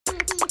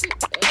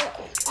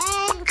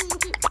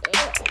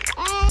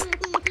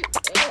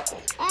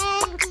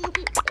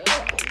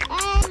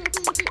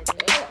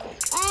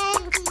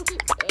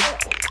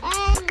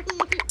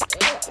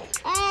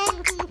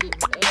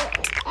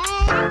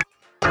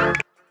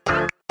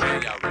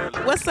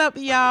What's up,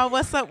 y'all?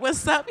 What's up?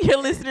 What's up? You're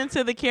listening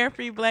to the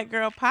Carefree Black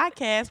Girl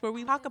podcast, where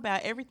we talk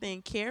about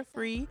everything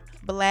carefree,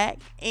 black,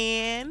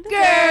 and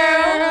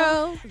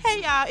girl.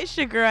 Hey, y'all! It's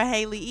your girl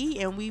Haley E,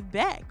 and we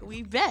back.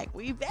 We back.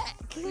 We back.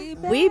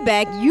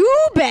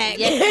 You back.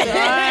 Yes,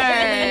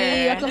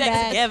 Welcome back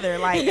back. together,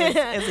 like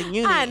as a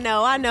unit. I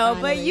know.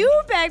 But Finally.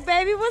 you back,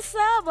 baby. What's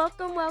up?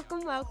 Welcome.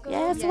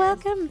 Yes,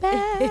 welcome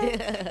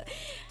back.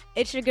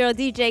 It's your girl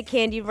DJ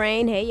Candy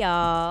Rain. Hey,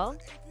 y'all.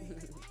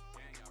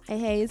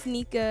 Hey, it's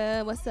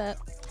Nika. What's up?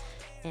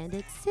 And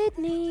it's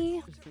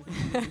Sydney.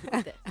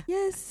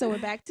 Yes, so we're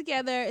back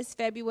together. It's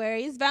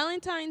February. It's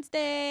Valentine's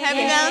Day. Happy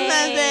Yay.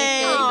 Valentine's Day.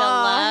 Feeling the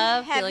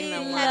love. Happy Feeling the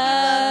love.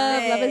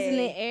 love. Love is in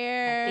the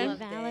air. Happy Love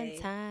Day.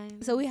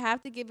 Valentine's. So we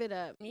have to give it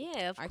up.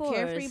 Yeah, of Our course.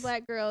 Carefree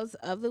Black Girls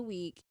of the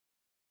Week.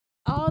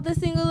 All the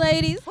single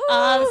ladies.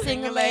 All the Woo.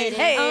 single Single ladies.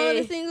 Hey. All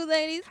the single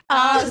ladies.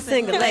 All the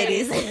single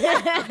ladies.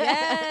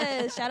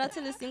 Yes. Shout out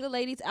to the single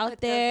ladies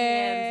out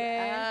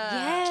there.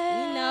 Yes.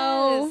 You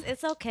know.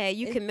 It's okay.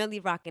 You can Millie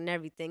rock and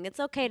everything. It's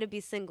okay to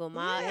be single,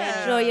 ma.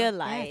 Yeah. Enjoy your Yes,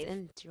 life.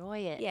 enjoy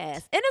it.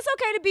 Yes. And it's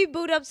okay to be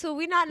booed up too.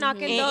 We're not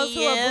knocking Mhm. those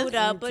who Yes, are booed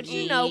up, but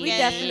you know, we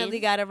yes. definitely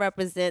got to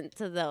represent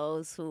to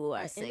those who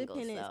are Our single.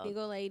 independent So.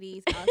 single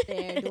ladies out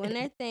there doing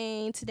their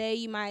thing. Today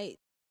you might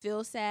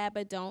feel sad,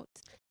 but don't.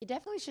 You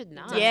definitely should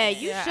not. Yeah,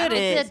 you Yeah, I shouldn't.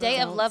 It's a day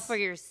of Don't. love for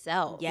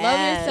yourself. Yes. Love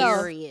yourself.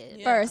 Period.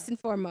 Yeah. First and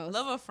foremost.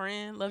 Love a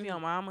friend. Love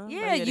your mama. Yeah,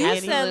 love your you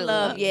daddy. said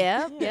love.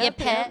 Yeah. Yeah. Your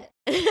pet.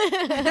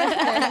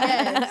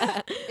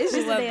 Yes. It's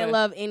just a day of Whoever.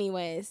 love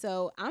anyway.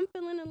 So I'm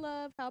feeling in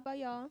love. How about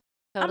y'all?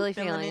 Totally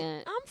feeling feeling it.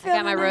 it. I'm I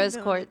got my feeling it. rose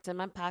quartz in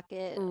my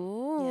pocket.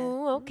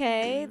 Ooh,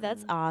 okay.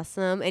 That's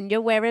awesome. And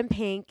you're wearing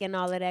pink and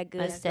all of that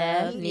good Most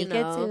stuff. def. you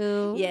Nika know.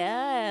 too.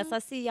 Yes, I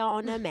see y'all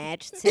on the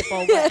match tip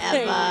or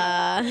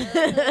whatever.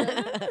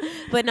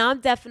 But no, I'm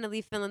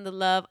definitely feeling the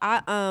love.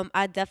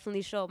 I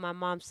definitely showed my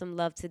mom some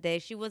love today.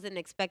 She wasn't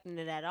expecting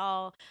it at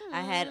all.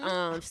 I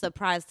had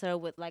surprised her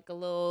with like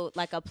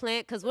a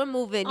plant because we're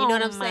moving. You know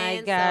what I'm saying?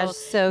 Oh my gosh,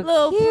 so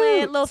Little cute.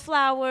 plant, little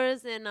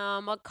flowers, and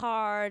a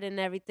card and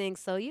everything.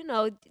 So you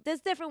know, there's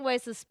different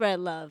ways to spread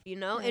love. You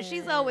know, and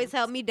she's always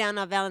helped me down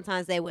on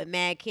Valentine's Day with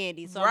mad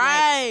candy. So I'm like,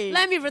 Right.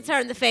 let me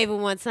return the favor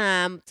one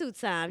time, 2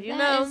 times. You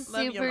That know? is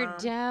Love your super mom.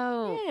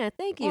 dope. Yeah,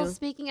 thank you. Well,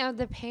 speaking of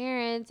the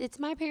parents, it's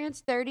my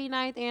parents'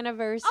 39th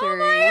anniversary. Oh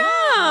my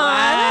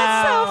god,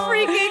 that's so Wow.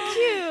 freaking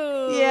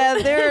cute. Yeah,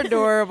 they're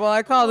adorable.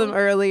 I called them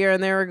earlier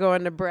and they were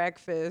going to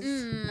breakfast.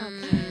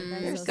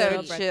 They're so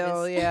so sweet.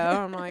 chill.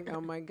 Yeah, I'm like, oh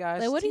my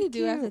gosh. Like, what do too you do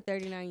cute. after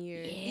 39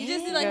 years? You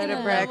just do Yeah. like Go in to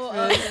a level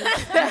of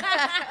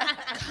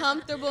breakfast.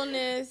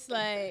 comfortableness.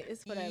 Like,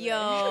 it's whatever. Yo,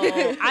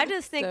 I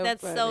just think So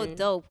that's so funny.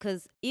 dope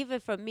because even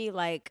for me,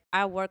 like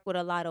I work with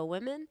a lot of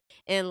women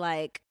and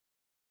like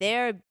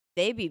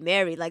they be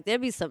married. Like there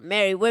be some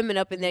married women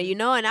up in there, you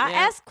know. And I Yeah.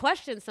 ask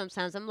questions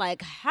sometimes. I'm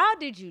like, how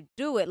did you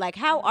do it? Like,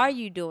 how are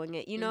you doing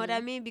it? You know what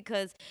I mean?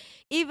 Because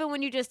even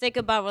when you just think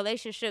about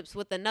relationships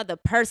with another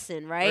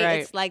person, right? Right.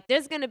 It's like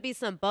there's gonna be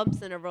some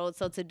bumps in the road.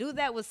 So to do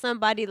that with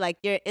somebody like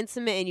you're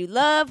intimate and you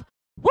love,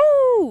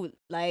 woo!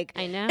 Like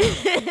I know.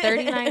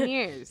 39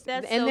 years.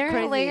 That's and so they're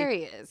crazy.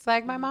 hilarious.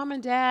 Like my mom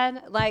and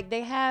dad, like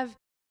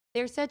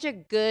they're such a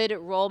good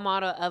role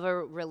model of a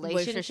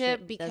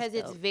relationship Relationship, because that's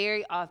it's dope.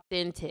 very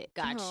authentic.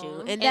 got you, Aw.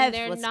 and And that's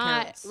they're what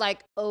not counts.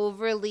 like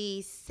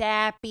overly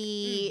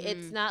sappy.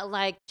 It's Mhm. not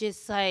like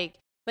just like,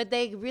 but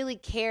they really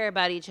care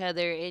about each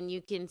other, and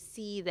you can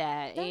see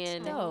that. That's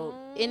and dope.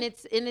 and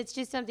it's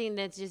just something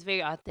that's just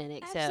very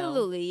authentic.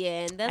 Absolutely,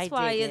 yeah, and that's I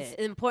why dig it's it.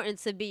 important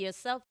to be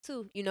yourself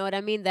too. You know what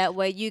I mean? That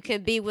way you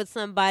can be with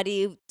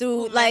somebody through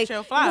Who match like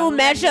your flower, who who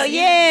match match your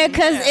your yeah. energy,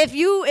 Because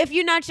yeah. if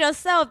you're not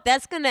yourself,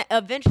 that's gonna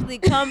eventually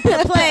come to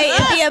play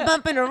and be a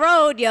bump in the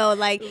road, yo.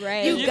 Like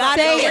Right. you You're gotta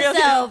gonna be be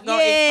yourself.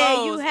 gonna Yeah,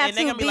 expose, you have and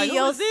they to gonna be be like,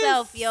 "Who is this?"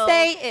 yourself, yo.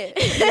 Say it.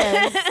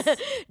 Yes.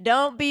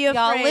 Don't be afraid,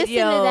 Y'all listen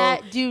yo. to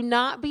that. Do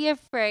not be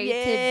afraid to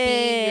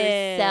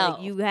be yourself.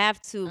 You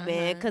have to,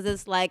 man, because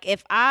it's like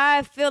if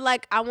I feel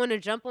like I want to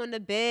jump on the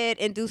bed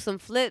and do some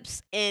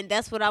flips, and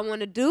that's what I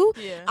want to do,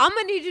 Yeah. I'm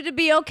gonna need you to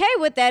be okay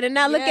with that and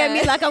not look at me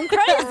Yeah. like I'm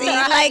crazy.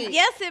 Right. Like,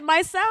 yes, it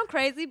might sound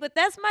crazy, but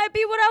that's might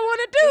be what I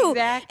want to do.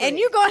 Exactly. And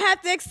you're gonna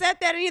have to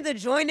accept that and either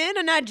join in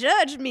or not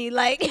judge me.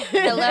 Like,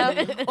 Hello?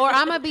 Or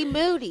I'm going to be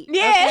moody.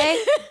 Yeah.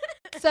 Okay?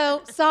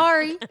 So,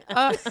 sorry.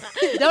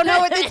 Don't know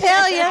what to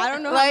tell you. I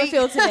don't know how I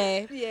feel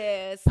today.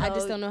 Yes. I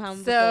just don't know how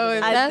I'm So gonna if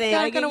feel I that's think- not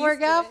Gotta gonna get work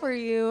used to out it. for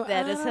you,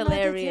 That is I don't know what to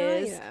tell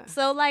hilarious. ya.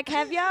 So, like,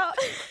 have y'all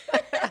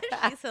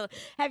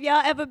have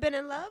y'all ever been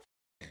in love?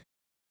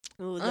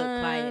 Ooh, look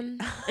quiet.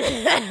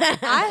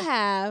 I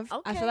have. I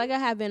Okay. feel like I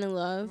have been in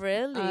love.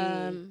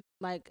 Really?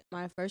 Like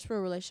my first real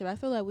relationship, I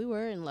feel like we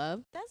were in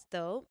love, That's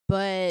dope.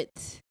 but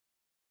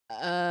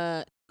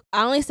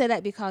I only say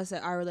that because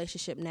of our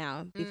relationship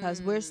now, because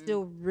we're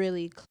still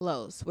really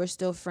close. We're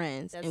still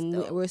friends, That's and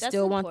dope. we That's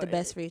still want the important.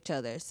 best for each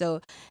other.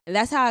 So and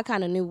that's how I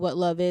kind of knew what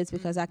love is,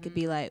 because I could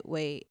be like,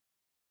 wait,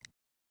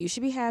 you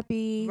should be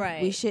happy. We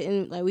Right.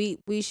 shouldn't, like,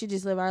 we should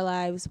just live our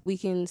lives. We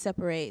can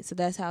separate. So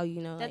that's how,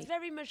 you know, That's like,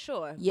 very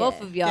mature. Yeah,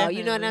 Both of y'all.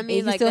 You know what I definitely. and mean?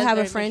 you can Like, still that's have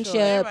a very mature. friendship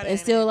Everybody and ain't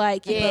still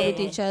like keep up with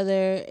Yeah. each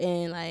other,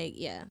 and like,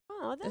 yeah.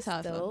 Oh, that's how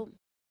I feel. dope.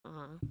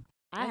 Uh-huh.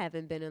 I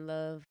haven't been in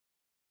love.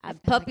 I I feel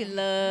like puppy I have.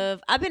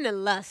 love. I've been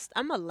in lust.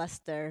 I'm a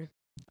luster.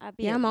 I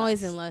be Yeah, in I'm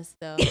always lust. in lust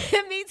though.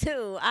 Me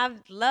too. I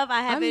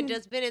haven't I'm-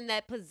 just been in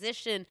that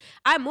position.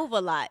 I move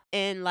a lot.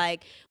 And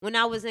like when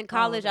I was in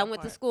college, I that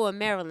went to part. school in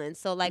Maryland.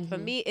 So like for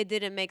Mhm. me, it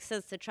didn't make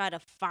sense to try to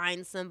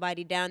find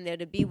somebody down there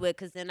to be with,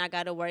 because then I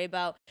got to worry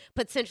about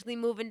potentially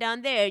moving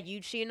down there. You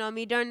cheating on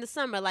me during the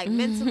summer. Like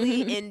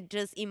mentally and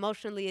just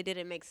emotionally, it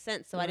didn't make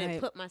sense. So I didn't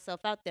Right. put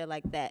myself out there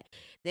like that.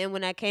 Then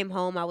when I came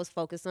home, I was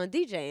focused on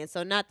DJing.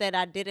 So not that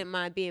I didn't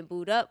mind being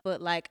booed up,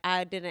 but like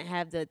I didn't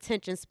have the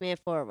attention span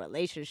for a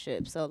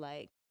relationship. So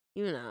like,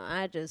 you know,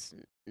 I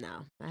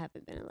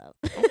haven't been in love.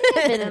 I think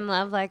I've been in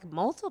love like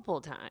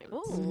multiple times.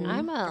 Ooh.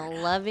 I'm a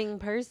loving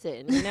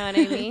person. You know what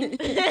I mean?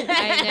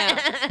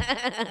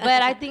 I know.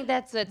 But I think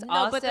that's what's no,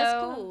 also but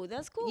that's cool.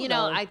 That's cool. You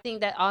know, though. I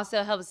think that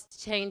also helps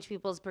change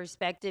people's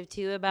perspective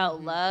too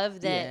about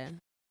love, that Yeah.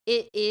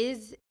 it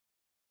is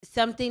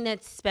something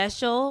that's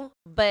special,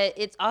 but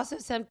it's also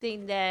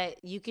something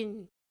that you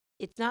can.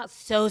 It's not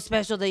so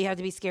special that you have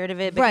to be scared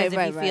of it, because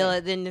Right, if you feel right.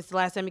 it, then it's the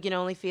last time you can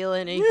only feel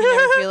it, and you can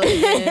never feel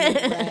it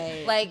again.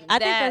 Right. Like I think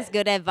that- that's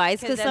good advice,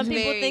 'cause because some that's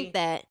people very- think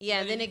that. Yeah,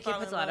 Then then you it fall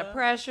puts in a lot of love.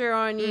 pressure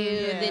on you.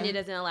 Then Yeah. it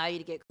doesn't allow you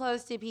to get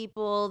close to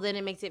people. Then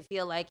it makes it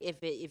feel like if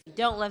you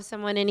don't love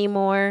someone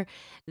anymore,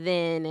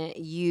 then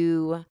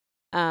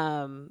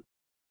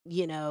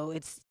you know,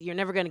 you're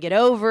never gonna get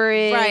over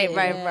it. Right.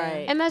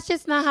 Yeah. And that's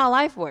just not how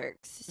life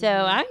works. So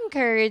I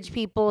encourage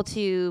people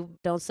to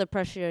Don't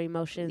suppress your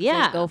emotions.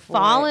 and go for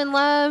fall it. in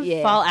love,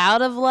 Yeah. fall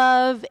out of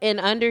love, and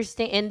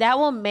understand, and that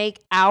will make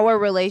our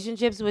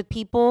relationships with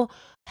people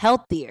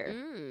healthier.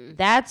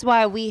 That's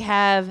why we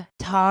have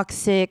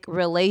toxic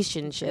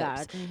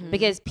relationships. God.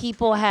 Because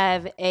people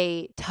have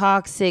a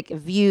toxic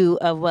view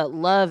of what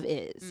love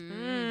is.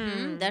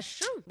 That's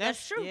true.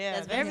 That's true. yeah,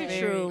 that's that's very very-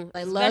 true.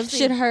 Like, love Especially-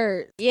 should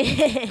hurt. Yeah.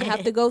 I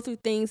have to go through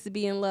things to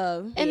be in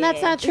love. And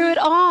that's Yeah. not true at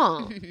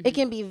all. It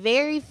can be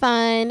very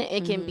fun.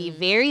 It can be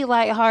very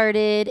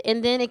lighthearted.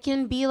 And then it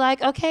can be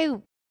like, okay,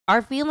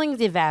 our feelings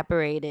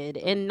evaporated,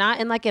 and not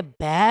in like a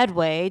bad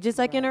way, just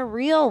like in a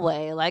real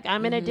way. Like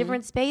I'm in a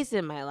different space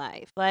in my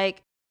life.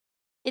 Like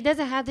it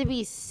doesn't have to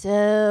be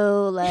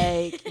so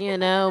like, you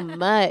know,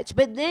 much.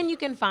 But then you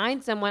can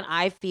find someone,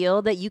 I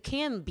feel, that you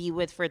can be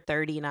with for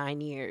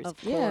 39 years. Of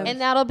Yeah. course.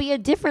 And that'll be a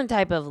different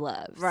type of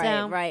love. Right,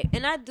 So, right.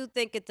 And I do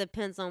think it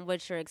depends on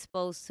what you're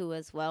exposed to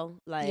as well.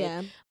 Like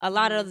Yeah. a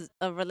lot of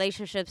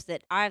relationships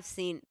that I've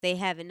seen, they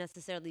haven't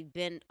necessarily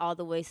been all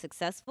the way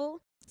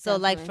successful. So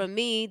like Definitely. for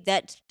me,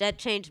 that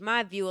changed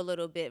my view a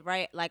little bit,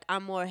 right? Like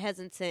I'm more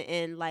hesitant,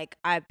 and like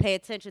I pay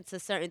attention to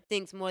certain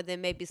things more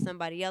than maybe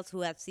somebody else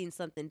who have seen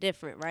something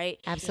different, right?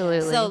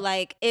 absolutely. So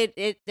like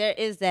it there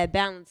is that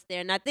balance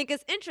there, and I think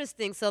it's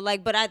interesting. So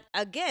like, but I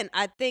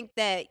think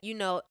that, you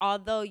know,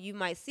 although you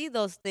might see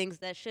those things,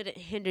 that shouldn't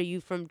hinder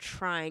you from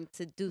trying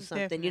to do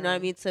something. You know what I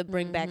Definitely. mean? To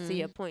bring back to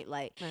your point,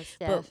 like, Most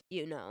but def.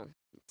 you know,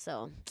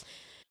 so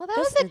Well, that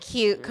was a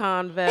cute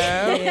convo.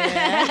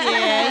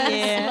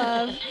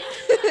 yeah.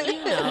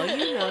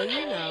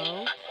 you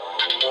know.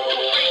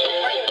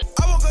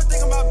 I woke up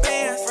thinking about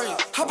bands.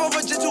 Hop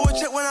over jet to a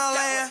check when I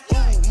land. Ooh,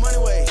 money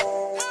way.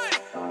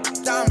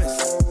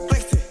 Diamonds.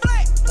 Flexed it.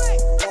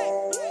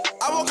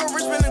 I woke up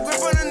rich, spin a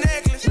grip on the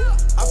necklace.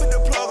 I put the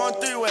plug on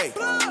three-way.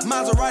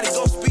 Maserati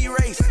go speed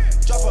race.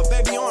 Drop a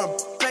baby on her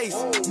face.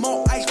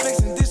 More ice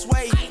flexing this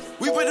way.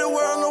 We put the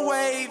world on the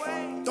wave.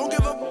 Don't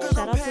give up cause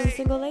Shout I'm out to the paid.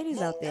 single ladies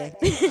out there.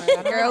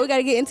 Girl, we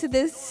gotta get into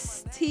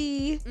this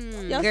tea.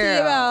 Y'all see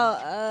girl.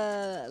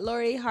 about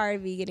Lori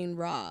Harvey getting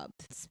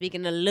robbed?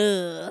 Speaking of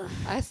love,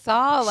 I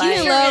saw She like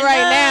in love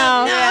right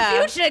now. Nah,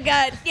 Future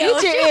got Future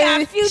she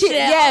got is- Future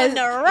yes. on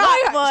the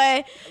rock,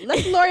 boy.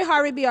 Let Lori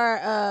Harvey be our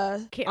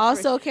Carefree.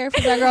 also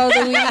Carefree Black Girl of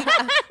the Week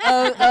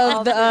of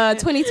the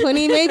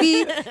 2020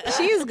 maybe.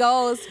 She's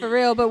goals for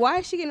real, but why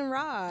is she getting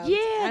robbed? Yeah,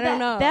 I don't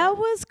know. That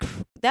was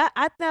that.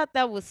 I thought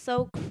that was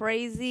so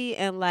crazy,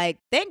 and like,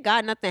 thank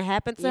God nothing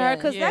happened to her, Yeah.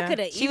 because Yeah. that could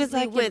have She was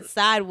easily like went in-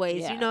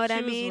 sideways. yeah. You know what She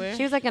I was mean? where?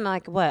 she was like in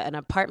like what, an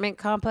apartment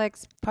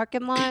complex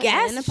parking lot.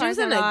 Gas- in the she was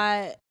in parking a-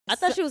 lot. I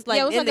thought she was like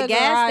yeah, it was in like the a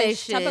gas garage,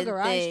 station type of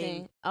garage thing.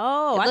 thing. Oh, It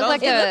I looked thought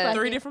like it a- looked like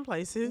Three it. different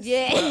places.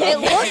 Yeah. It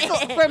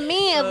looked for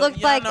me. It So, looked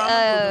y'all like know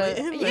I'ma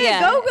Google it.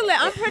 Yeah, Google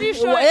it. I'm pretty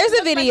sure. Well, there's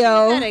it a looked like she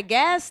video. was at a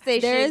gas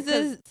station. There is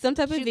 'cause some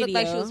type of she video. looked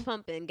like she was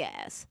pumping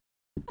gas.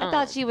 I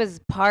thought she was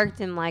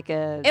parked in like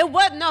a. It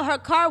was no, her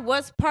car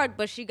was parked,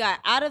 but she got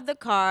out of the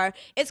car.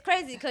 It's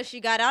crazy because she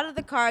got out of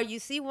the car. You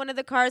see one of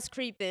the cars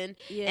creeping,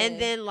 and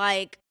then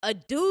like a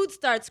dude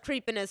starts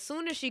creeping as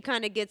soon as she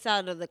kind of gets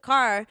out of the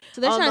car.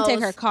 So they're trying to take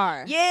her almost-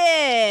 car.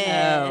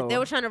 Yeah, Oh. they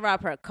were trying to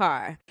rob her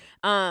car.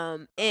 They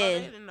And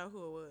didn't know who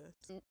it was.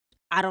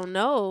 I don't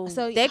know.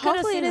 So they coulda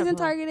hopefully it seen her isn't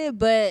before. targeted,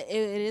 but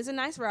it is a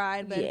nice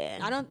ride. But Yeah.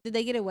 I don't. Did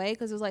they get away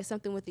because it was like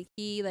something with the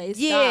key? Like it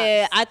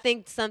Yeah, stops. I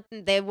think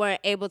something they weren't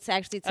able to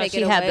actually take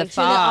she it had away. the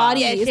She had the fob. Audi.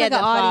 Yeah, It's she had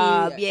like the an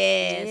Audi. fob. Yeah,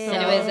 Yeah.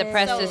 And it was a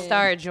press to so-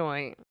 start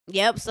joint.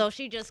 Yep. So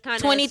she just kind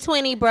of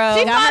 2020, bro.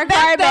 She Got her fought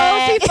back car though.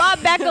 back. She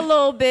fought back a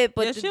little bit,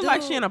 but Yeah, the she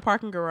like she dude- in a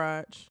parking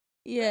garage.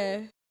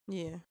 Yeah.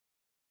 Yeah.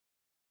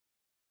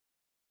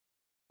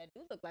 That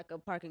do look like a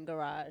parking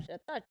garage. I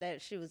thought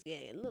that she was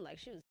getting. It looked like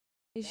she was.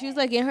 She was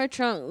like in her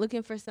trunk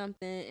looking for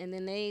something, and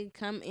then they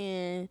come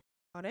in.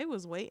 Oh, they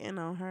was waiting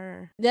on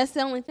her. That's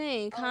the only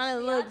thing. Kind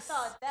of looks. I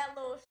thought that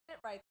little shit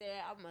right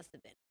there. I must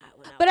have been.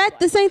 But at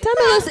the same time,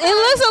 it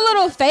looks a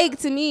little fake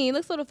to me. It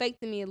looks a little fake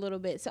to me a little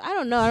bit. So I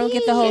don't know. I don't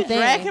get the whole She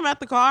dragged thing. him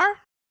out the car.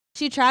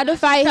 She tried to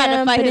fight tried to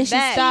him, fight but him then she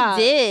back. stopped.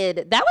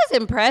 Did that was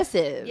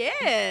impressive. Yeah,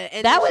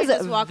 and That then she just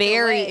was walked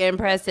very away.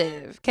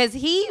 impressive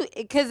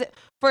because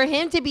for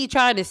him to be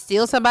trying to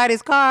steal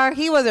somebody's car,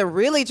 he wasn't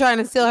really trying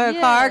to steal her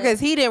car Yeah. because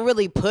he didn't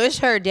really push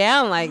her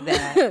down like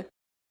that.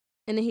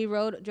 And then he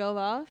drove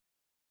off.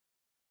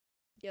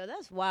 Yo,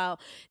 that's wild.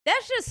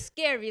 That's just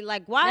scary.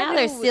 Like, why Now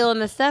they're do- stealing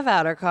the stuff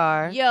out her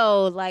car.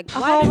 Yo, like A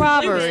why whole do- She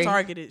robbery. was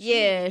targeted.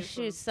 Yeah, was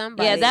she's just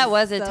somebody. Yeah, that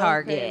was a So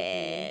target.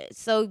 Yeah.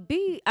 So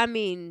I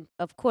mean,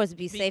 of course,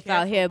 be safe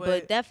out careful, here, but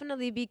but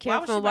definitely be why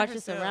would careful she and by watch your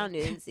herself?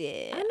 surroundings.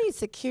 Yeah. I need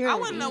security. I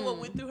wouldn't know what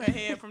went through her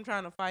head from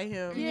trying to fight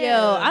him.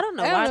 Yo, I don't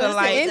know I why. don't know,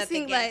 those it's the things at the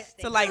instinct, gas like- So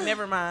station. like,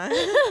 never mind.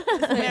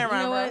 Like, Never you mind,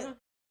 know bro. what?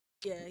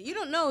 Yeah, you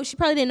don't know. She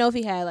probably didn't know if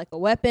he had like a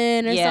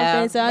weapon or Yeah,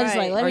 something. So I was just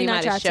right. like, let or me he not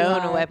might try have too shown a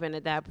hard. weapon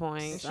at that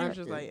point. She was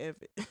just like, F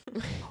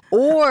it.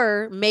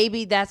 Or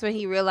maybe that's when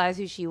he realized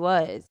who she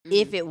was, Mhm.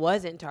 if it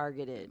wasn't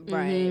targeted.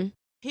 Right. Mhm.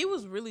 He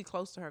was really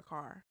close to her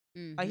car.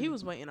 Like he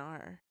was waiting on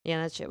her.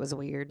 Yeah, that shit was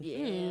weird. Yeah.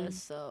 Mm.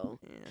 So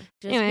Yeah.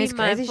 just Anyways, be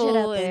crazy shit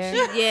mindful out and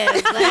there.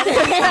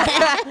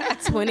 yeah.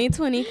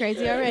 2020,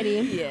 crazy already.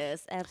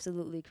 Yes,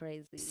 absolutely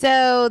crazy.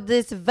 So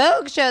this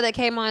Vogue show that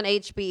came on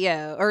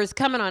HBO, or is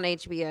coming on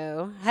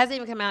HBO, hasn't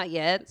even come out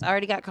yet. It's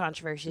already got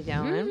controversy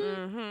going.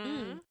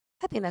 Mm-hmm.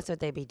 I think that's what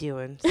they be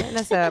doing, setting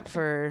us up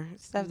for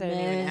stuff that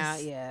ain't even Mess.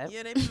 out yet.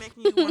 Yeah, they be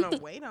making you want to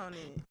wait on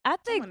it. I on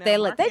think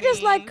that they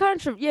just like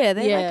marketing.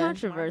 they Yeah. like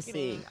controversy.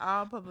 Marketing,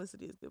 all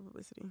publicity is good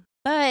publicity.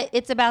 But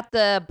it's about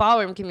the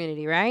ballroom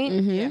community, right?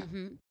 Mhm. Yeah.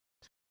 Mhm.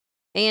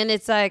 And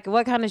it's like,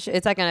 what kind of show?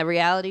 It's like a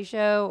reality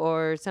show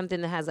or something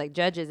that has like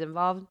judges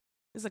involved.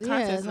 It's a Yeah,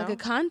 contest. it's like no? a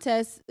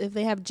contest. If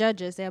they have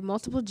judges, they have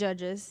multiple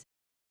judges.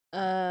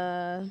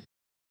 Jamil,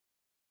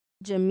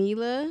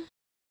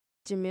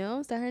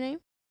 is that her name?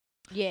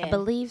 Yeah. I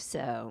believe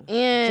so.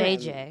 And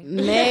JJ.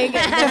 Meg. I'm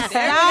the gonna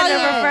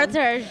Stallion. refer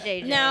to her as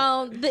JJ.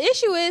 Now the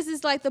issue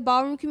is like the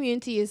ballroom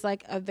community is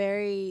like a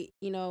very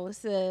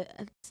it's a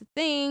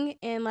thing,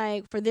 and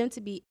like for them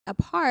to be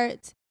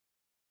apart,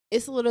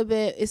 it's a little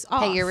bit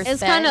off. Pay your it's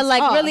respect. kind of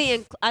like off.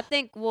 really, I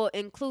think,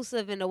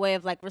 inclusive in a way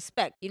of like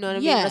respect. You know what I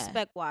mean? Yeah.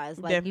 Respect wise,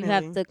 like you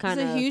have Definitely. to It's kind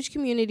a of huge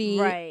community,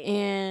 Right.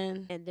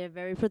 And and they're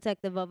very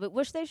protective of it,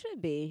 which they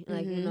should be.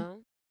 Like you Mhm.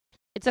 know,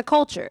 It's a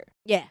culture.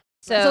 yeah.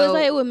 so it's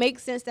like it would make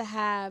sense to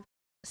have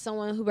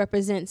someone who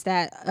represents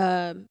that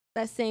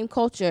same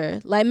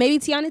culture, like maybe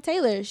Tiana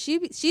Taylor.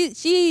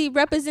 She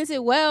represents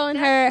it well in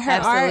her art,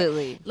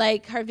 absolutely.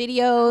 like her I hope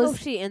videos.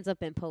 she ends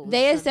up in Pose.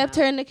 They accept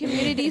her somehow. in the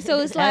community, so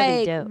it's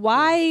That'd be like, dope.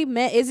 why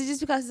Meg? Is it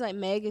just because it's like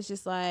Meg is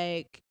just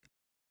like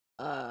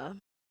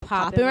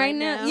popping right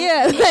now?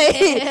 Yeah,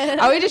 like,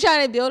 are we just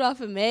trying to build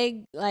off of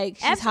Meg? Like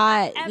she's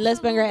hot, let's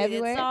bring her Absolutely.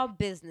 everywhere. It's all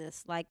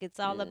business. Like it's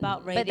all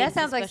about ratings. But that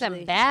sounds like some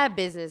especially- bad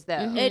business, though.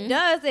 Mhm. It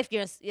does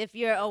if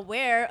you're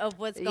aware of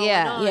what's going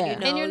Yeah. on. Yeah. You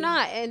know? And you're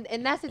not,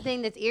 and that's the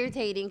thing that's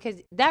irritating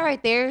because that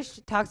right there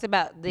talks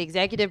about the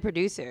executive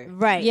producer.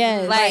 right.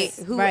 Yes.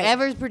 Like right.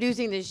 whoever's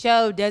producing the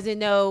show doesn't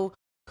know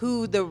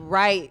who the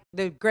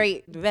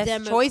best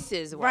Demo-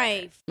 choices were.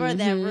 Right, for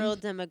that Mhm. real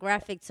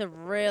demographic to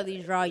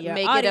really draw your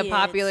Make audience. it a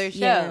popular show.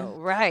 Yeah.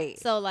 Right.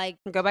 So like,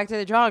 Go back to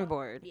the drawing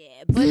board.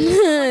 yeah, but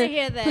you want to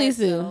hear that. Please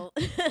do. so-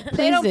 They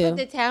Please don't do. put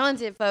the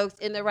talented folks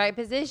in the right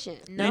position.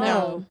 no.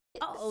 No.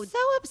 Oh, So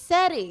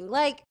upsetting.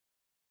 Like,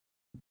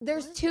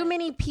 there's too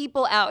many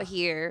people out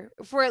here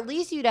for at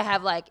least you to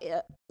have like,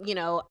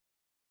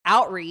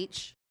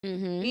 outreach,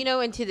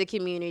 Mm-hmm. into the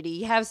community.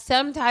 You have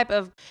some type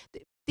of.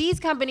 These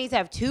companies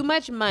have too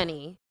much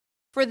money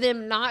for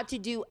them not to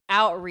do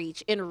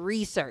outreach and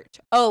research.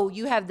 Oh,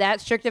 you have that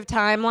strict of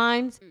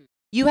timelines.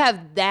 You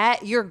have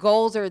that. Your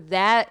goals are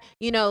that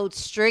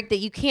strict that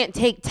you can't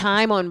take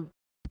time on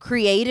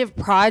creative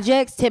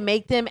projects to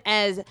make them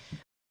as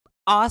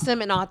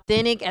awesome and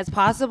authentic as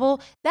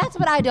possible. That's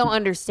what I don't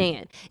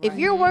understand. If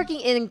you're working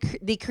in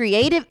the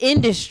creative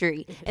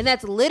industry and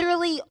that's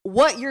literally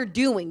what you're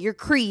doing, you're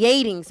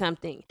creating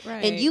something,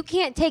 and you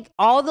can't take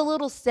all the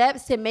little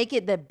steps to make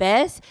it the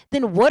best,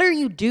 then what are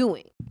you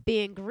doing?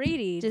 Being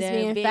greedy, Just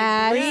they're being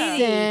fast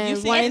greedy. and You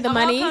see, wanting it the all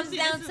money. Comes See,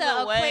 down this to is a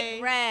a way-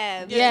 quick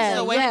grab. Yeah, this is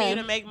a way for yeah. you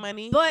to make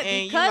money. But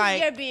and because you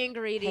like, you're being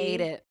greedy,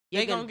 Hate it.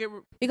 they gonna get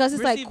Because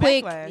it's like receive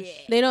quick. backlash. Yeah.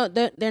 They don't.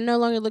 They're no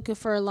longer looking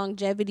for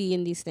longevity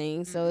in these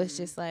things. So it's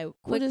just like we'll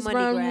Quick just money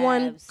run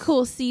one grabs.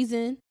 cool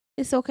season.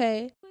 It's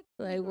okay.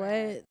 Like what?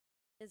 Grab.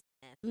 It's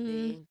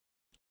nasty. Mm.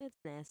 It's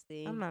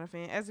nasty. I'm not a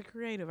fan. As a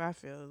creative, I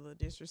feel a little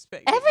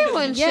disrespect.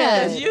 Everyone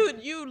Yeah.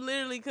 should. You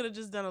literally could have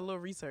just done a little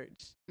research.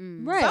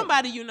 Mm. Right.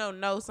 Somebody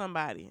know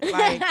somebody.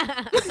 Like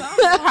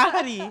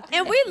somebody.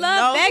 And we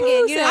love No.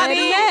 Megan. You know what I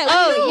mean?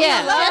 Oh,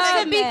 yeah.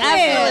 Just to be Love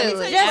clear.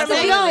 Absolutely. Just to But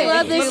be we don't clear.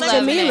 love this But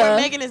love Megan- Jamila.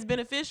 Megan is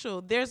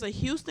beneficial. There's a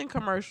Houston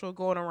commercial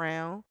going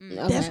around. Mm.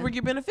 That's Okay. where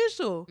you're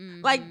beneficial.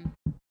 Mhm. Like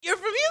you're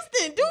from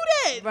Houston. Do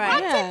that. Right.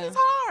 Rock Yeah. Texas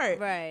hard.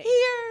 Right.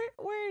 Here,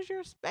 where's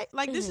your space?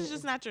 Like this is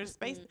just not your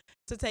space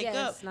to take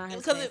Yeah, up. it's not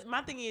his Because space.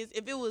 my thing is,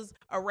 if it was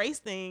a race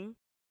thing,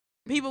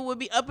 people would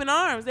be up in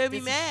arms. They'd be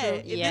This is mad. true.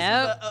 If this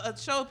Yep. was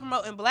a show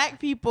promoting black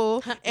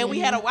people and we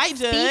had a white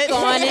judge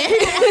on it.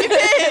 we'd be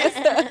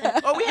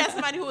pissed. Or we had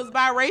somebody who was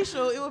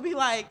biracial, it would be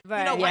like, Right.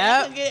 you know,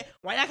 Yep.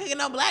 why y'all couldn't get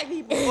no black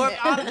people? Or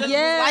if all the judges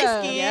Yeah. was light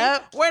skinned,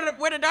 Yep.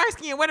 where the dark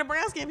skin, where the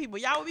brown skin people?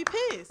 Y'all would be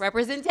pissed.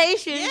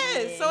 Representation.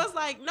 Yes. So it's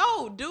like,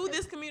 no, do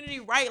this community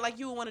right like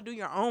you would want to do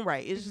your own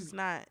right. It's just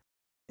not.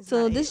 It's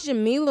So not this it.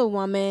 Jamila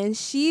woman,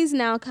 she's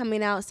now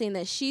coming out saying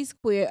that she's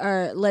queer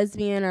or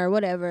lesbian or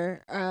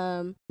whatever.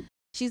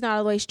 She's not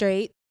all the way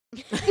straight.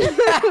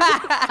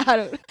 I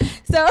don't.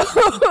 So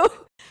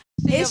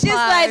it's just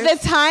like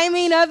the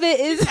timing of it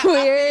is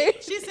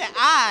weird. She said,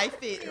 I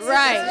fit.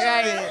 Right.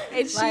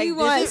 And she Like, this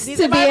wants These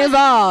to are my be people.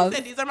 involved.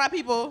 She said, these are my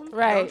people.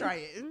 Right. Don't try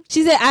it.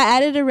 She said, I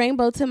added a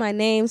rainbow to my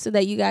name so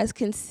that you guys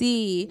can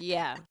see.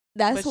 Yeah.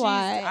 That's But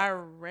why. she's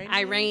Iranian.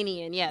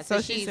 Iranian, yeah. So,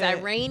 So she she's said-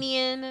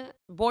 Iranian,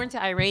 born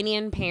to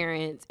Iranian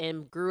parents,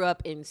 and grew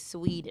up in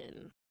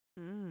Sweden.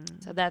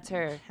 Mm. So that's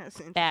her That's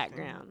interesting.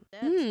 background.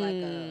 That's like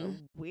a Hmm.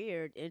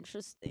 weird,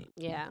 interesting.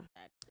 Yeah.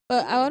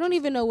 But I don't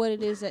even know what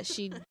it is that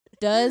she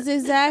does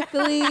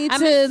exactly I'm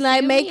to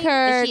like make assuming-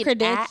 her is she an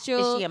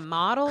credential is she a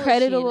model? Is she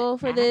an creditable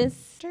for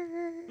this.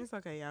 actor? It's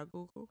okay, y'all.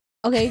 Google.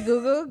 Okay,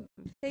 Google.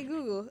 Hey,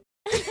 Google.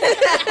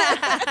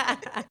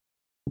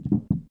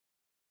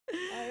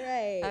 All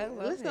right. I love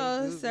Let's it,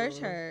 go search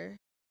Google. her.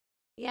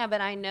 Yeah,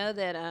 but I know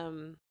that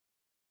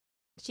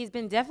she's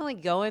been definitely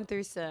going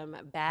through some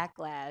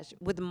backlash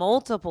with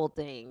multiple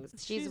things.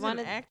 She's one an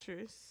of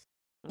actress.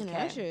 An Okay.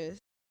 actress.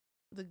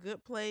 The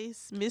Good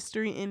Place,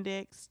 Mystery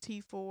Index,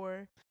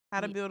 T4, How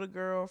to Build a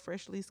Girl,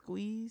 Freshly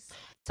Squeezed.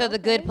 So the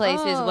good Okay. place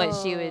is what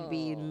she would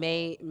be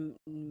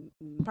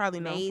Oh. Probably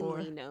known mainly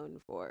for.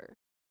 known for.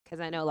 Because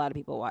I know a lot of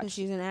people watch.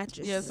 She's an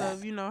actress. Yeah, so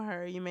if you know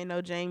her, you may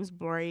know James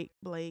Blake.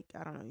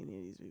 I don't know any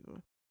of these people.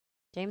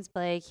 James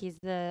Blake, he's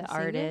the The singer?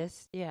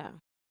 artist. Yeah.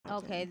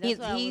 Okay, that's He's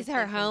what I was he's her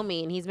thinking.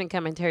 homie, and he's been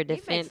coming to her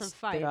makes defense. some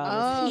fire through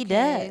all music.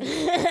 this.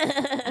 He Okay.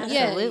 does. Yeah,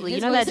 Absolutely. You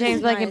his know that voice is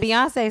James Blake and nice.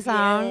 Beyonce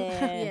song?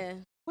 Yeah. Yeah.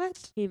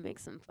 What? He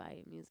makes some fire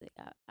music.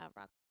 I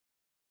rock.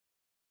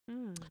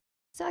 Mm.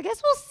 So I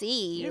guess we'll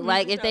see, Your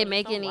like music if they though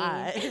make is so any.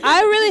 wide.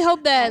 I really hope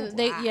Oh, that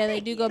they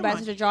do go Come back on,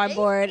 to the drawing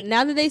board.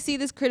 Now that they see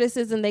this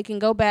criticism, they can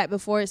go back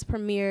before it's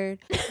premiered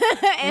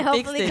And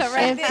hopefully fix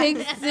correct and fix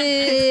it. Fix it.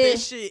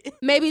 this shit.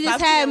 Maybe just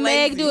Stop have being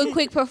Meg do lazy. a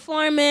quick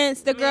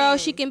performance. The girl,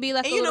 she Man. can be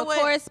like And a you know little what?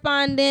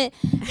 correspondent.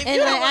 If And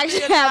you like don't want to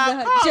do actually a have job,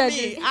 the call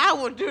judges. me. I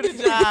will do the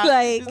job.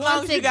 Like, as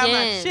long as you got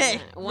my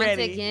check Once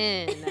ready.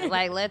 again,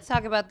 like let's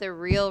talk about the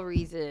real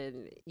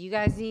reason. You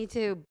guys need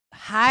to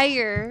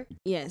hire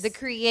Yes. the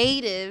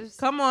creatives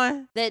Come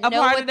on. that A know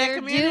part what of that they're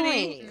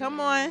community. doing.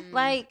 Come on.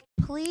 Like,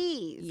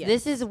 please, Yes.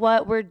 this is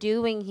what we're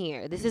doing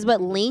here. This is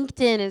what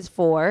LinkedIn is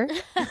for.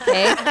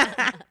 Okay,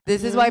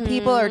 this is why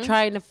people are Mhm.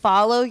 trying to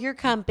follow your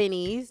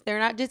companies. They're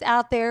not just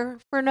out there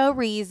for no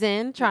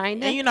reason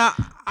trying to. And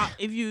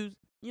if you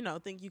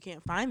think you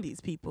can't find these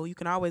people, you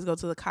can always go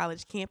to the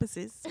college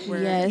campuses.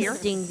 We're Yes. here.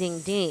 ding, ding,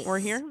 ding. We're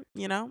here. Them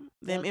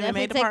They'll MMA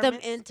definitely take them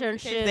departments.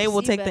 internships. They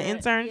will You take the better-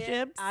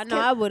 internships. I know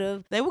I would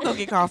have. They will go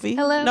get coffee.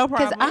 Hello, No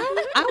because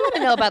problem. I want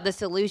to know about the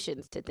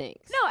solutions to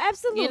things. No,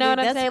 absolutely. You know what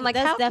I'm That's- saying? Like,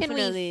 that's how can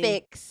definitely- we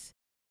fix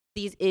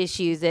these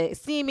issues that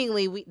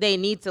seemingly they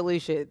need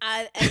solutions?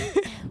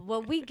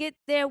 When we get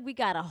there, we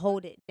gotta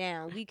hold it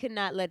down. We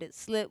cannot let it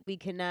slip. We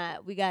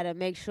gotta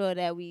make sure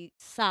that we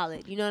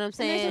solid. You know what I'm And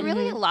saying? there's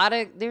really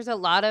a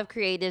lot of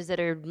creatives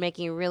that are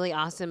making really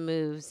awesome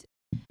moves,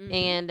 Mhm.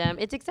 and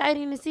it's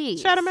exciting to see.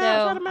 Shout 'em out,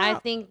 shout 'em I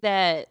out. think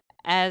that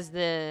as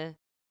the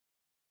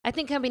I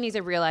think companies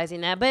are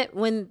realizing that, but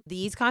when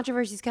these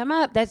controversies come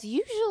up, that's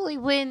usually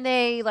when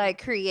they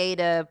like create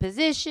a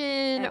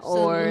position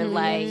or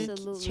like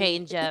Absolutely.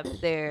 change up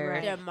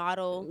their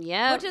model.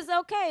 Yeah. Which is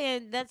okay,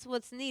 and that's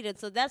what's needed.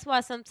 So that's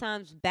why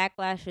sometimes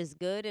backlash is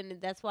good,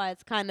 and that's why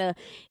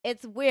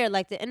it's weird.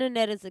 Like the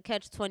internet is a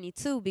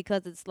catch-22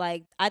 because it's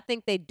like I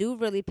think they do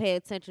really pay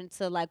attention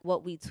to like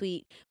what we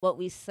tweet, what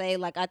we say.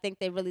 Like I think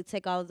they really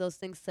take all of those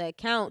things to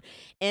account,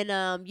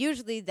 and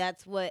usually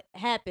that's what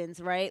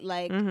happens, right?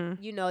 Like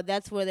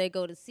that's where they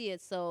go to see it.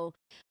 So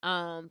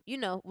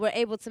we're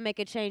able to make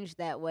a change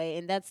that way,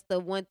 and that's the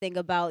one thing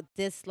about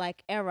this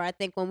like era. I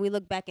think when we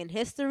look back in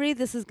history,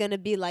 this is going to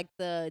be like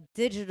the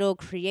digital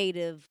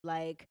creative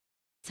like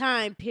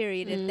time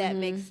period, if that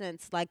makes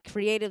sense. Like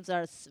creatives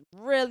are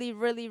really,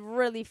 really,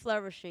 really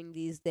flourishing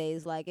these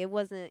days. Like it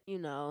wasn't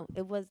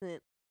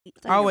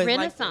always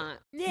Renaissance.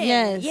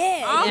 Yeah, Yes.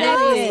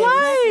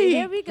 exactly.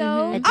 Here we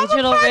go. A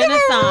digital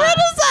renaissance.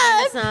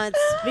 Renaissance.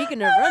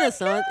 Speaking of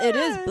Renaissance, it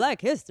is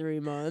Black History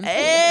Month.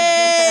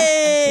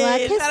 Hey,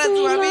 Black shout out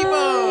to our History people.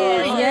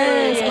 Month.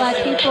 Yes, Black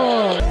people.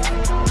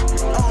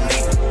 On me.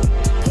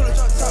 Pull a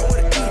drop top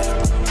with a heater.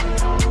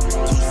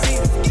 2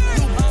 seaters.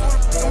 New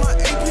on my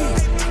AP.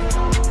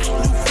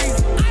 New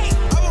freezer.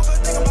 I woke up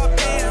thinking about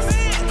bands.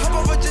 Hop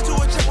off a jet to a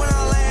check when I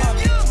land.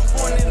 2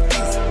 foreign in a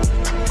piece.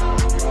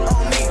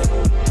 On me.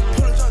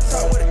 Pull a drop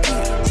top with a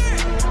heater.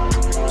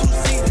 2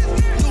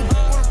 seaters. New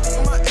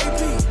on my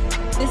AP.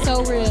 It's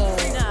so real.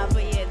 Nah,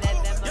 but yeah, that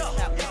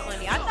mugshot was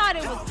funny. I thought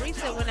it was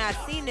recent when I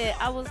seen it.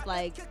 I was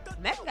like,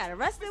 Megan got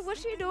arrested.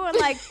 What's she doing?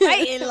 Like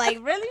fighting, like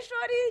really,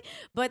 shorty.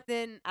 But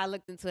then I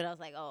looked into it. I was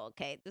like, oh,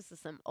 okay, this is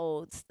some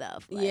old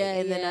stuff. Like, Yeah,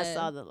 and then I yeah.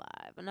 saw the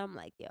live, and I'm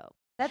like, yo,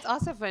 That's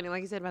also funny,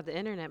 like you said about the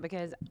internet,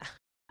 because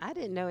I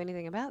didn't know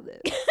anything about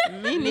this.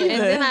 Me neither.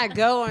 And then I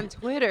go on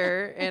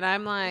Twitter and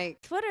I'm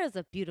like, Twitter is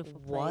a beautiful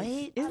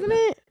place. Isn't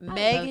it?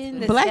 Megan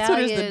Thee Black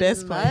Twitter's the Stallion's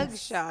best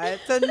place. mugshot.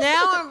 So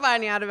now I'm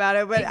finding out about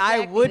it, but I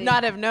would Exactly.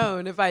 not have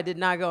known if I did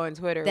not go on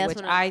Twitter, That's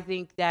which what I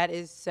think that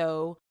is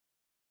so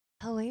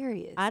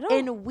hilarious I don't-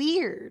 and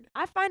weird.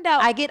 I find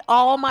out I get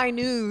all my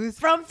news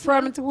from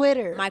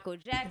Twitter. Michael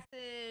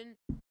Jackson.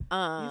 You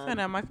found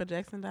out Michael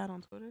Jackson died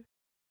on Twitter?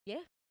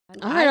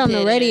 I heard on the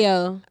didn't.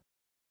 radio.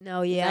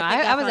 No, yeah, No, I,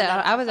 think I was found at-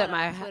 out- I was at found out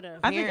my on Twitter.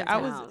 I think Parents' I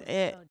was house.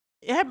 at.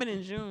 It happened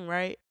in June,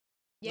 right?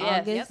 Yeah,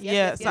 August? yep, Yeah.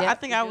 yep, So yep, I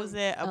think I June. was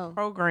at a Oh.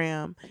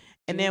 program,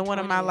 and then June one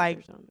of my 20th or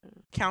like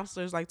something.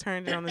 counselors like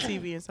turned it on the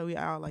TV, and so we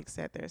all like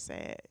sat there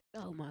sad.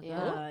 Oh my Yeah.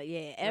 god,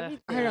 yeah, everything.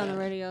 I heard on the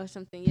radio or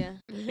something. Yeah.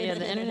 Yeah,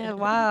 the internet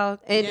wild.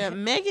 And Yeah,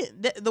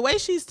 Megan, the way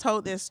she's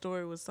told that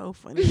story was so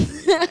funny. to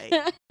me.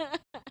 Like,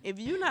 if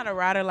you're not a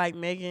rider like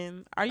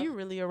Megan, are you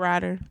really a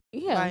rider?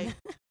 Yeah. Like,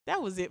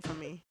 that was it for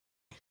me.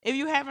 If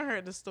you haven't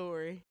heard the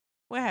story,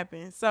 what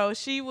happened? So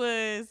she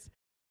was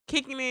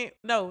kicking it.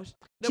 No, She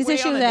were said they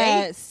she on was a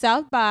date? at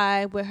South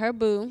by with her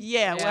boo.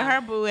 Yeah, with Yeah.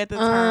 her boo at the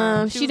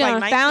time. She was, done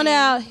like, found 19.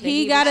 out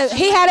he he got was a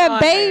he had cheating a on her.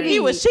 baby. He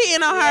was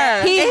cheating on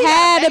her. He And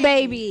had a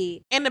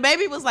baby and the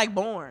baby was like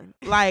born,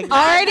 like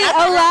already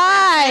not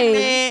alive.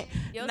 pregnant,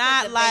 Yo said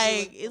not the baby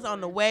like was it's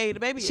on the born. way. The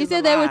baby. She is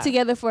said they were alive.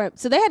 together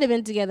so they had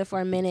been together for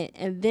a minute,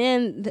 and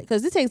then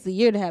because it takes a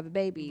year to have a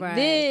baby. Right.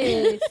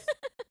 This.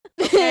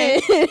 Okay.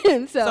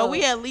 so So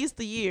we at least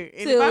a year.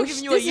 And if so I'm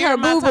giving you a this is year her of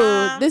my boo boo.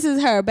 time, This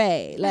is her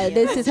bae. Like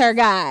this is her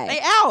guy. they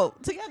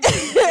out together.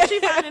 She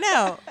finding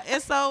out,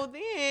 and so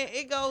then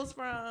it goes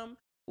from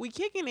we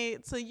kicking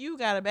it to you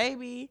got a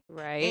baby,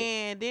 right.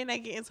 and then they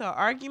get into an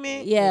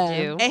argument. Yeah.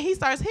 do. And he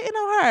starts hitting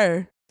on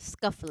her.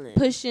 Scuffling.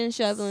 Pushing,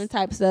 shoveling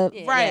type stuff.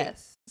 Yeah. Right.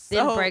 Yes.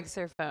 Then So- breaks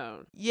her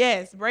phone.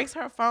 Yes, breaks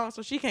her phone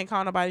so she can't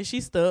call nobody.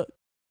 She's stuck.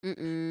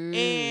 Mm-mm.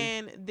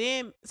 And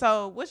then,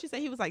 so what she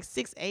said, he was like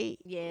 6'8".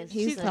 Yes,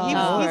 He's she's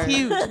tall. He's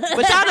huge.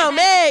 But y'all know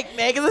Meg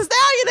is a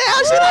stallion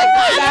now. She like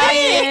She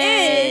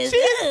is.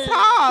 she's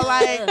tall.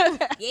 Like,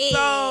 Yeah,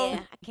 So-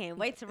 I can't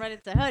wait to run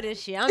into her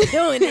this year. I'm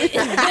doing it.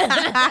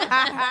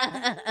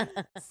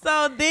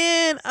 so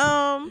then,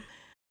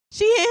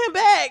 she hit him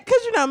back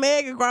because you know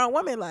Meg a grown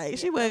woman. Like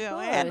she Yeah, wasn't of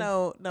gonna have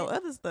course. no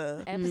other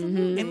stuff.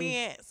 Absolutely. And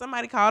then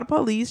somebody called the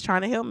police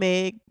trying to help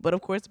Meg, but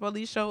of course the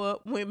police show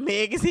up when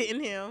Meg is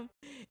hitting him,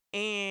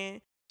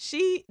 and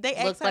they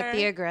asked Looks her, like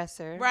the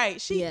aggressor.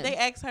 right? Yeah. They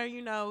asked her,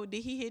 you know,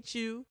 did he hit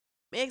you?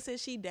 Meg said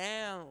she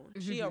down.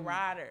 She a Mhm.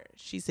 rider.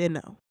 She said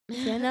no.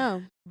 Yeah,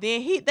 no.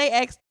 Then they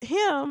asked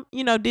him,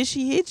 you know, did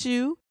she hit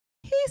you?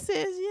 He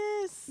says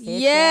yes.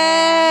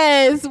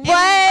 Yes. And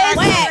What? he's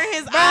like covering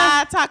his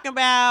eye, talking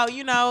about,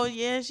 you know,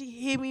 yeah, she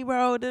hit me,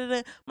 bro. Da, da,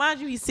 da. Mind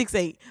you, he's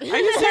 6'8". Are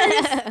you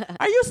serious?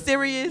 Are you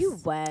serious? You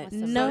whack.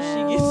 No. So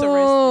she gets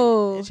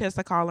arrested, and she has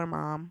to call her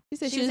mom. She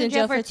said she was in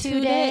jail for 2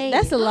 days. days.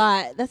 That's a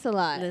lot. That's a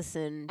lot.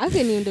 Listen, I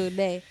couldn't even do a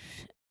day.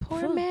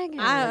 Poor Megan.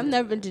 I've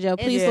never been to jail.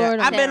 Please, Yeah, Lord.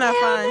 I better not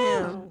Hell find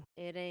no. him.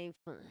 It ain't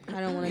fun. I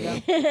don't want to go.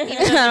 Even though I they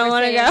don't were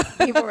wanna saying-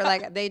 go. People were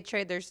like, they'd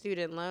trade their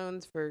student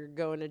loans for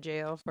going to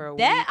jail for a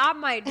That week. I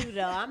might do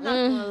though. I'm not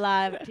gonna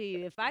lie to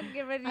you. If I can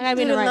get rid of I gotta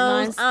be in the student right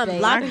loans, mind I'm state.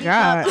 blocking My these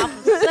God. up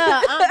off of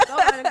stuff.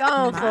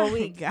 I'm going for a My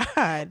week. God.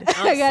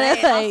 I'm I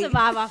gotta, saying, I'll like-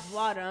 survive off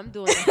water. I'm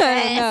doing it I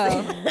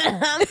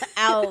fast. I'm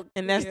out.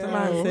 And that's the Yo.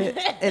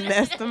 mindset. And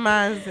that's the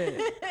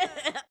mindset.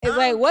 It's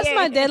like, what's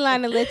my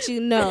deadline to let you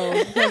know?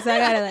 Because I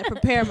gotta like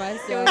prepare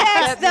myself.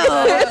 Yes,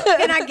 though.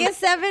 Can I get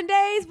 7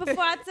 days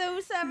before I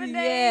do 7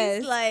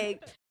 Yes. days?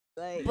 Like,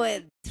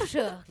 but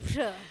sure.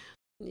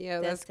 Yeah,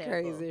 that's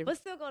terrible. crazy. But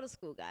still go to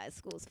school, guys.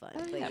 School's fun.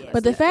 But yeah.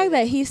 But the fact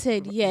that he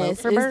said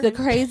yes for is the Bernie.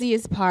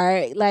 craziest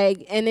part.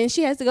 Like, and then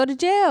she has to go to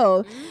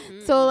jail.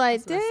 Mhm. So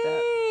like, That's messed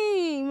up.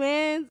 dang,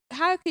 man,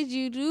 how could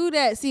you do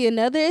that? See,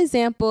 another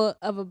example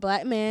of a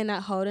black man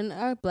not holding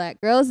our black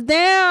girls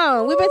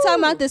down. We've been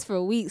talking about this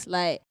for weeks.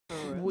 Like,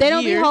 they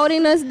don't be Years.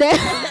 holding us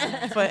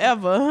down.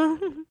 Forever.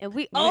 and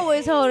we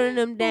always holding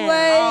them down.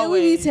 Wait, we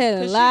be Always.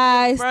 telling 'Cause she-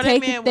 lies, bro, that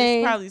taking man would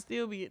things. probably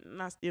still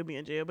be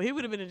in jail, but he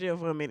would have been in jail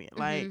for a minute.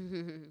 Like,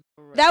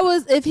 That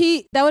was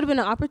that would have been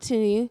an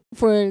opportunity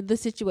for the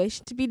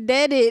situation to be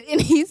deaded, and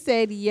he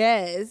said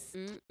yes.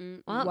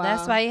 Well, Wow.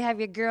 that's why you have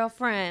your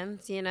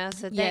girlfriends, you know.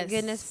 So thank Yes.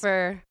 goodness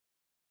for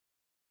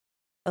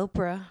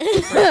Oprah,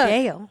 for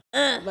Gail.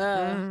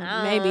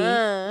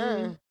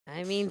 Maybe.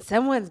 I mean,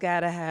 someone's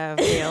got to have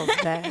Gail's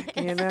back,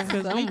 you know.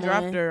 because we Someone.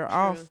 dropped her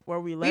off where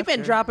we left We've been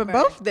her. dropping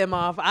both of them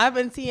off. I've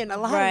been seeing a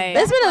lot. Right. Of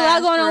There's been a lot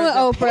backlash going on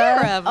for with the pair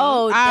Oprah. of them.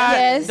 Oh, I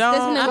Yes, don't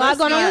there's been a lot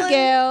going on with understand.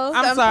 Gail.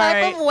 I'm Some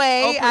sorry. type of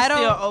way. Oprah's I don't.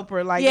 still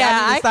Oprah. Like, Yeah,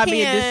 y'all need I to stop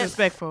being can't-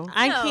 disrespectful.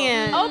 I No.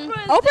 can't.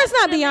 Oprah's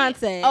not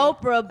Beyonce.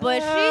 Oprah,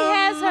 but she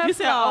has her You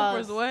said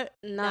flaws. Oprah's what?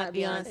 Not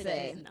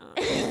Beyonce.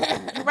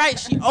 You're right.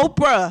 She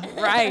Oprah.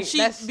 Right, She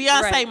that's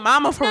Beyonce right.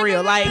 mama for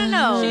real. Like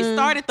no. she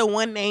started the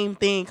one name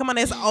thing. Come on,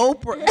 that's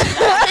Oprah.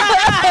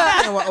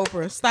 What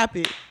Oprah? Stop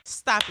it.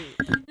 Stop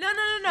it.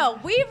 No.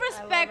 We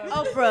respect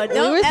Oprah. We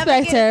Don't respect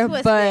ever get her, it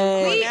twisted.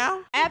 but- We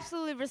Now?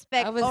 absolutely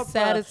respect I was Oprah.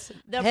 sad as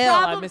The hell. I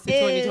problem missed the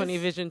 2020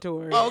 is- Vision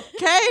Tour.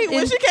 Okay,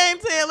 when she came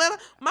to Atlanta,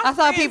 my I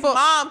saw friend's people-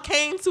 mom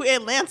came to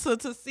Atlanta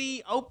to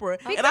see Oprah,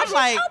 because and I'm she's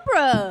like,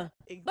 Oprah.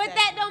 But exactly.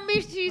 that don't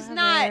mean she's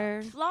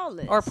Whatever. not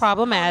flawless. Or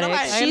problematic.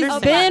 nobody- I She's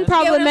understand. been You get what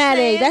I'm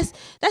problematic. saying?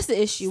 That's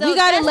the issue. So we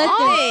gotta that's let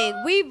the them.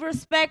 thing. We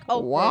respect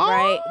Oprah, What?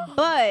 right?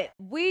 But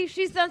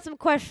she's done some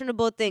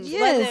questionable things.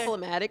 Yes. Whether-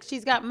 Problematic.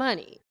 She's got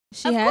money.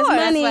 She Of has course.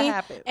 That's what money,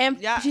 happened. and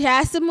Yeah. she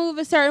has to move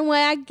a certain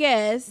way, I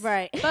guess.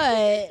 Right.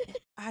 But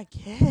I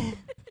can't.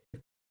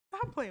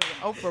 Stop playing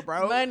with Oprah,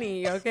 bro.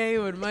 Money, okay?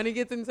 When money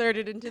gets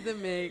inserted into the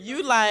mix.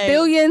 You like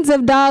billions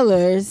of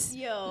dollars,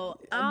 Yo,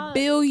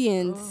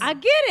 billions. I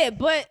get it,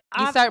 but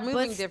You I- start but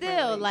moving still,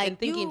 differently like and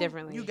thinking you-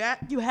 differently.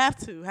 you have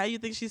to. How you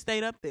think she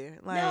stayed up there?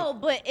 Like No,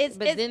 but it's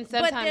But it's, then but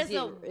sometimes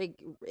there's a-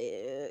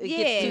 it Yeah.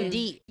 gets too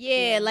deep.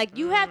 Yeah, like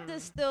you have to Mm.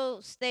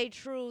 still stay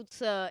true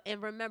to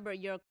and remember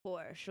your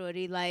core,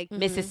 shorty. Like Mhm.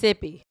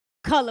 Mississippi.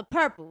 color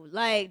purple.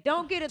 Like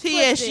don't get it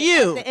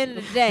TSU. twisted at the end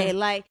of the day.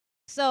 Like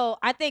so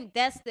I think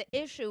that's the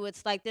issue.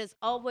 It's like there's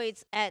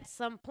always at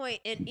some point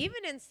and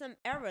even in some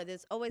era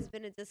there's always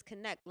been a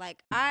disconnect.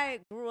 Like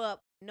I grew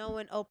up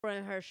knowing Oprah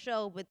and her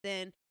show, but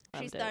then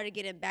she Loved it. started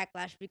getting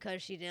backlash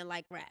because she didn't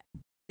like rap.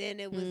 Then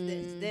it was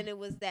this, then it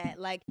was that.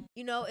 Like,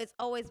 you know, it's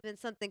always been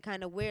something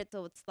kind of weird.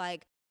 So it's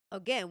like,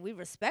 again, we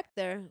respect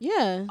her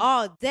Yeah,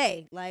 all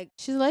day. Like,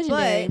 she's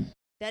legendary. but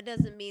that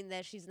doesn't mean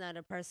that she's not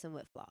a person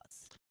with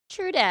flaws.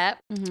 True that.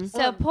 Mhm. So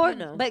Well, poor, you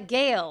know. but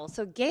Gail.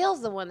 So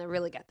Gail's the one that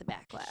really got the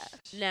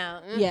backlash.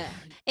 Now, Yeah,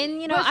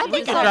 And you know, Well, I we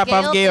think can the drop off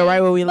Gail Gail thing-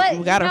 right where we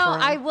but, got you her know,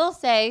 from. I will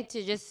say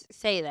to just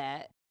say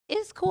that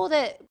it's cool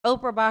that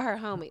Oprah brought her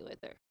homie with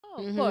her. oh,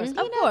 of Mhm. course, You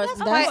of You know, course. that's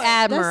of quite course.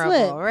 admirable, lit.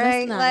 That's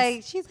right? nice.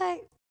 Like she's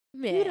like,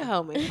 you the Yeah.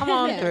 homie, come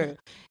on Yeah. through.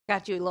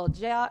 Got you a little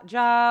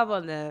job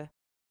on the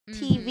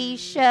TV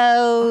Mhm.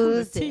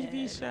 shows,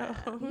 TV and,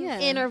 show. Yeah.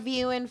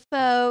 interviewing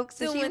folks.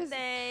 So she Doing was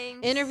things.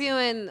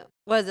 interviewing.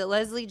 Was it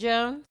Leslie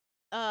Jones?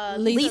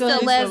 Lisa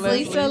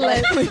Leslie. Lisa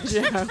Leslie.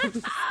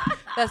 Jones.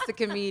 That's the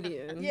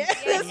comedian. Yeah,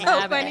 that's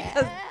so funny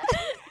 'cause-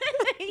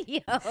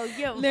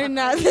 yo, They're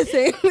not the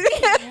same.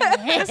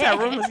 That's how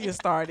rumors get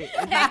started.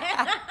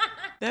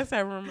 That's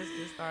how rumors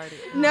get started.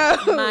 No,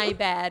 My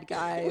bad,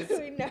 guys.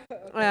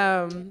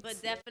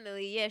 But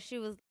definitely, yeah, she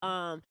was.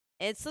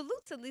 And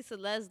salute to Lisa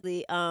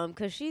Leslie,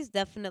 cause she's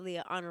definitely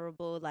an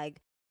honorable like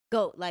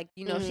goat. Like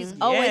you know, she's Mhm.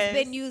 always Yes.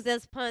 been used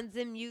as puns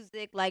in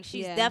music. Like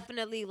she's Yeah.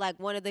 definitely like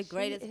one of the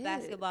greatest is.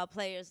 basketball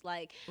players.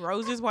 Like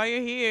Roses while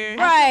you're here.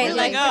 right, Here we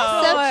like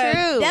go. So before-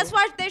 true. That's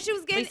why she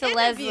was getting Lisa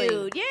Leslie.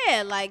 interviewed.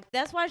 Yeah, like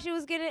that's why she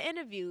was getting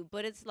interviewed.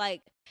 But it's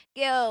like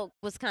Gail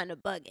was kind of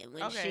bugging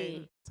when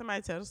Okay,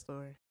 somebody tell the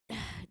story. she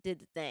did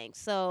the thing.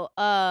 So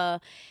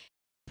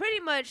pretty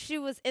much she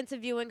was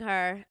interviewing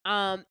her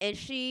and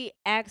she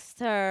asked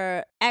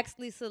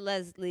Lisa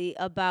Leslie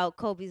about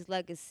Kobe's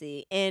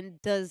legacy and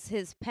does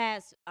his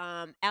past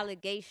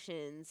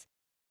allegations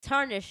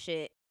tarnish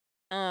it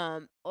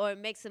or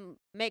makes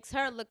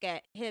her look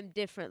at him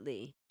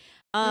differently.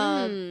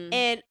 Mm.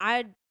 And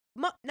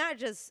not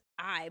just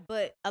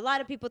but a lot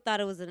of people thought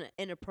it was an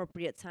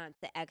inappropriate time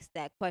to ask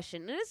that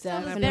question, and it's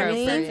very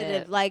Definitely.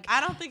 sensitive. Like,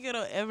 I don't think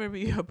it'll ever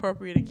be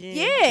appropriate again.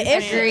 yeah,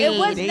 This man it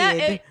was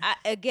dead. not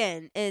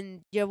again,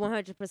 and you're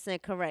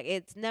 100% correct.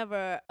 It's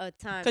never a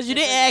time Because you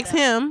to didn't bring it ask up.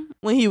 him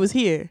when he was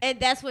here. And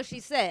that's what she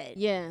said.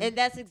 Yeah. And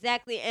that's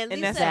exactly And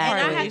Lisa, that's and part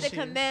I of the have to issue.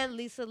 commend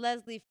Lisa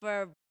Leslie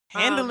for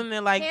Handling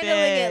it like handling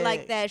that. it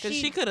like that. Because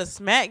She- she could have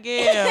smacked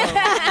Gail. Yeah.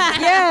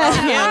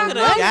 Gail could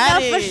have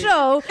got for it.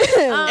 sure.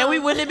 And we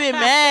wouldn't have been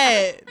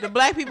mad. The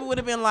black people would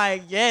have been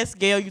like, yes,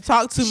 Gail, you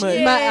talk too much.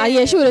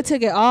 Yeah. She would have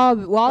took it all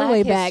the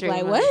way Black back. History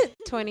Like, Month,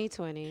 what?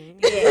 2020.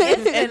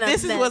 It's been And a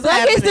this is mess. what's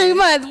Black happening. History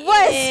Month.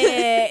 What?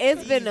 Yeah,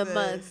 it's been a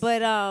month,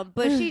 Jesus.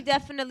 but she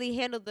definitely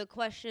handled the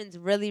questions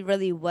really,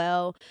 really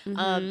well.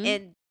 Mhm.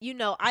 And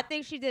I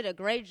think she did a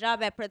great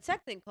job at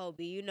protecting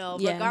Kobe.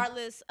 Yeah.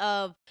 Regardless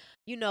of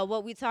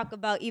what we talk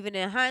about, even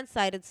in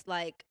hindsight, it's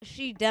like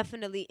she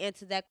definitely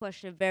answered that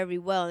question very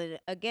well. And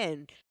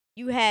again,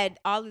 you had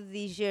all of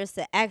these years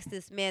to ask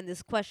this man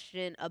this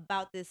question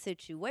about this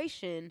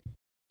situation.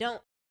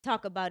 Don't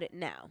talk about it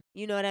now.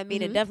 You know what I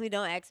mean? And Mhm. definitely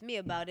don't ask me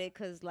about it,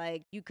 because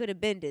like you could have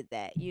been did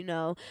that.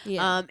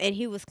 Yeah. And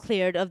he was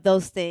cleared of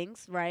those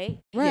things, right?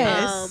 Right.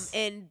 Yes.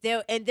 And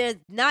there's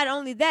not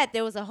only that,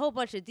 there was a whole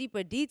bunch of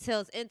deeper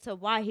details into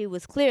why he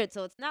was cleared.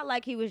 So it's not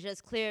like he was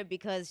just cleared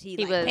because he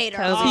He like was paid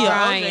her Kobe off. He a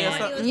Bryant. OJ or He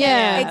something. was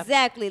Yeah. paid-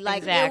 exactly. Like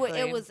Exactly.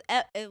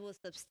 it was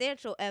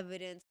substantial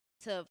evidence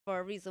for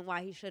a reason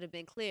why he should have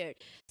been cleared.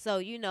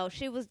 So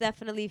she was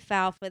definitely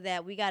foul for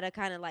that. We gotta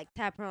kind of like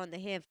tap her on the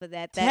hand for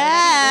that.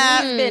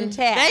 Tap. He's been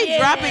tapped. They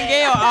dropping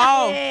Gail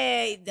off.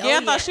 Yeah.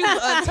 Gail thought she was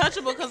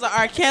untouchable because of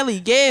R. Kelly.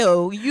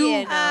 Gail, you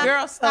Yeah, no.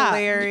 girl, stop.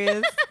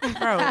 Hilarious.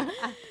 Bro,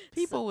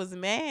 people was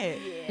mad.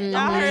 Mhm.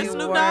 Y'all heard They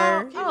Snoop were.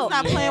 Dogg? He was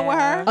not playing with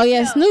her. Oh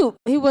yeah, Snoop.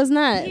 He was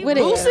not He with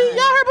it. was. Boosie?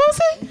 Y'all heard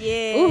Boosie?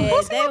 Yeah,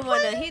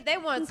 Ooh, they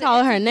want to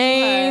Call her interview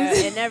names.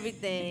 and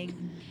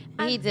everything.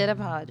 He did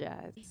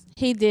apologize.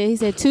 He did. He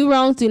said 2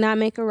 wrongs do not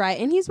make a right,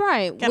 and he's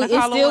right. Can I It's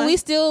call her still, one?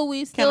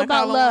 we still I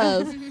about call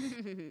her one?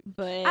 love.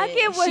 But I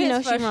get where she his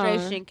knows she wrong.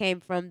 frustration came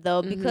from,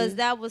 though, because Mhm.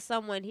 that was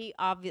someone he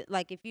obvious.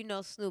 Like, if you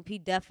know Snoop, he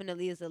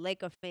definitely is a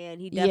Laker fan.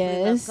 He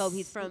definitely loves Yes. Kobe.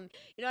 He's from,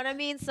 you know what I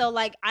mean. So,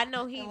 like, I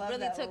know he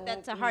really took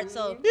that to heart.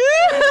 So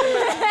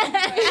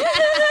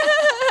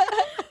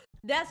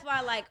that's why,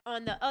 like,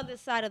 on the other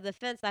side of the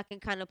fence, I can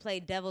kind of play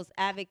devil's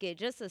advocate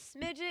just a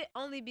smidget,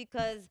 only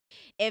because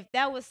if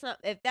that was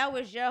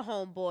your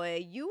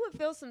homeboy, you would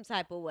feel some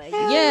type of way. You know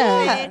what I'm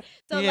Yeah. saying?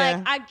 So Yeah.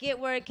 like, I get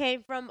where it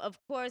came from. Of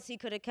course, he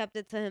could have kept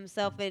it to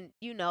himself, and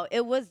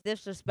it was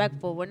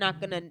disrespectful. We're not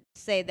gonna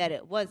say that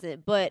it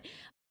wasn't, but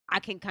I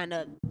can kind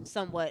of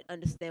somewhat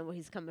understand where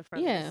he's coming from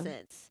in Yeah. a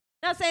sense.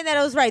 Not saying that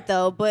it was right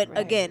though, but Right.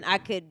 again, I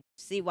could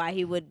see why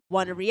he would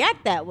want to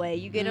react that way.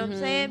 You get what I'm Mhm.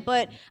 saying?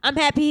 But I'm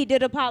happy he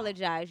did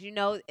apologize.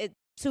 It's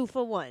 2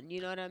 for 1.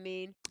 You know what I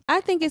mean? I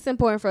think it's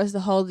important for us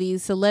to hold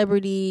these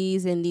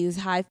celebrities and these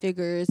high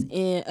figures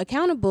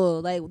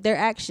accountable, like their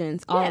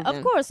actions. All yeah, of them.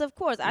 of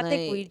course. I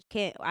think we Like-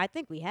 can't. I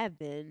think we have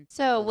been.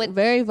 So with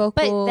Very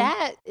vocal. But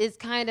that is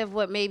kind of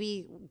what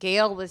maybe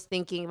Gail was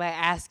thinking by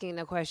asking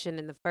the question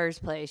in the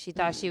first place. She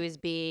thought she was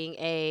being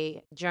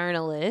a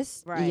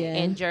journalist. Right. Yeah.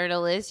 And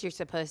journalists, you're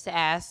supposed to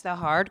ask the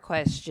hard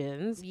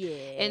questions. Yeah.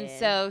 And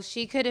so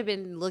she could have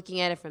been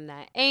looking at it from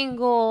that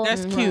angle.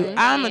 That's Mhm. cute.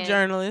 I'm a And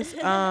journalist.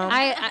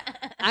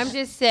 I'm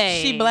just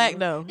saying. She black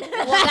though. Well, that's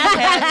what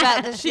I was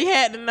about to She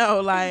had to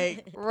know,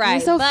 like,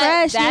 Right. so but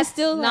fresh, you're That's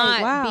still like,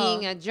 not wow.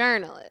 being a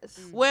journalist.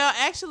 well,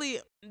 actually,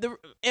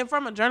 and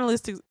from a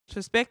journalistic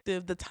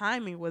perspective, the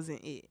timing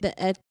wasn't it.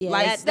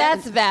 Like,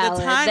 That's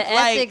valid. time- the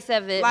like- ethics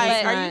of it. Like,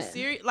 but are you Right.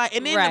 serious? Like,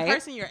 and then Right. the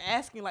person you're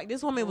asking, like,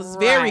 this woman was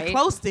very Right.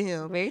 close to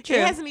him. Very It true.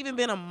 hasn't even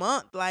been a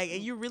month, like,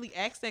 and you really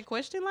ask that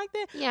question like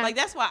that. Yeah. Like,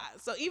 that's why.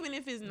 So even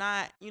if it's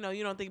not, you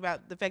don't think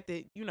about the fact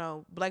that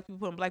black people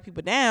putting black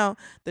people down.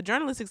 The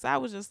journalistic side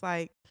was just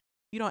like,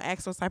 you don't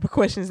ask those type of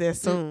questions that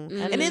soon.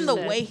 Mm-mm. And then the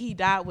Understood. way he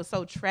died was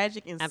so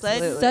tragic and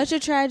Absolutely. sudden. such a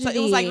tragedy. So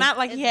it was like not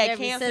like he It's had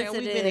very cancer and we've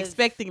been sensitive.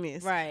 expecting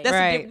this. Right. That's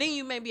Right. then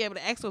you may be able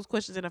to ask those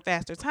questions in a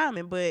faster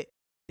timing. But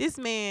this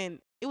man,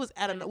 it was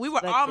out of we were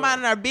all Unexpected.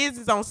 minding our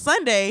business on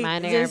Sunday,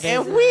 Minding our and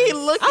business. we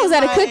looking. I was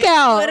at a like,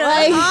 cookout, What a-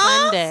 like,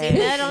 Sunday. See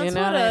that on You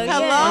know Twitter. what I mean?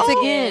 Hello? Yeah. Once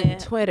again, Yeah.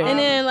 Twitter. and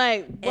then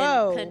like, And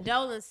whoa.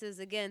 condolences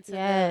again to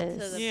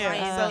Yes. the Yeah,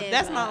 Bryant so family.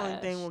 that's my only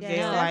thing with Yeah,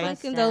 Gail. definitely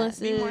Like, condolences.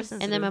 be more and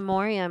sensitive. the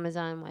memoriam is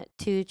on what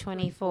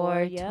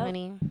 2/24, Yep.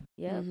 20.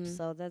 Yep. Mhm.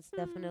 So that's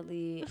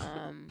definitely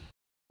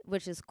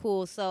which is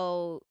cool.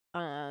 So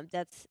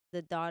that's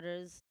the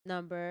daughter's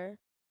number.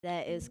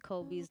 That is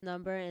Kobe's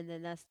number, and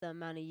then that's the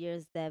amount of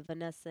years that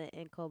Vanessa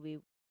and Kobe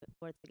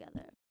were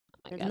together.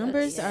 my The god,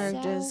 numbers that's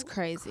are so just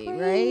crazy,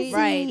 crazy. right?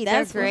 Right, They're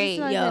that's great.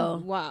 It's like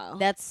Yo. wow.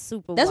 That's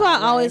super. That's why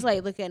wild, I always right?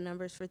 like look at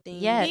numbers for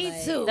things. Yes. Me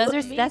like, too. Those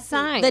are Me that's too.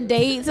 signs. The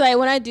dates, like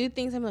when I do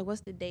things, I'm like,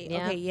 what's the date?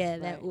 Yeah. Okay, yeah,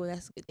 that Right. ooh,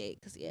 that's a good date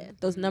because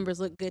those numbers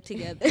look good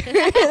together.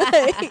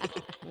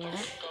 Yeah,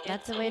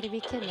 that's a way to be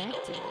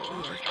connected.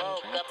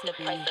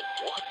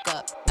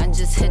 Up. I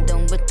just hit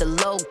them with the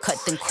low cut,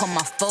 then call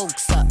my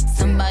folks up.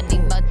 Somebody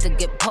about to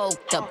get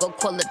poked up, go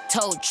call a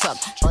tow truck.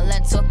 All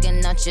that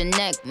talking out your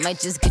neck might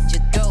just get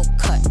your throat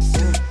cut.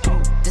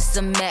 This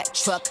a Mack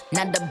truck,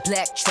 not a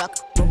black truck.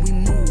 When we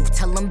move,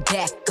 tell them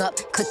back up.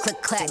 Click,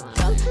 click, clack,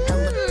 duck.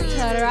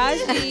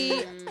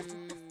 Taraji.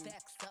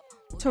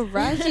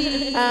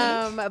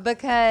 Taraji.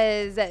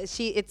 Because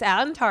it's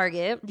out in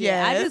Target.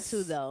 Yeah, I do Yes.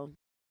 too though.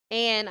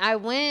 And I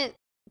went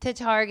to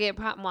Target.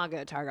 Well, I go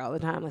to Target all the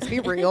time. Let's be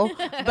real.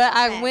 But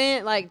I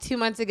went like 2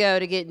 months ago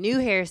to get new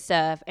hair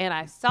stuff, and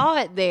I saw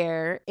it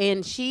there.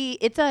 And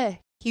it's a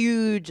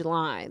huge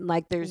line.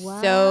 Like there's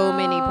so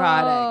many Wow.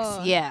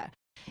 products. Yeah.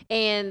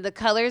 And the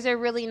colors are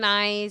really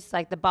nice.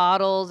 Like the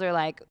bottles are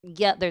like,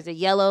 there's a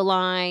yellow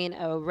line,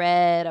 a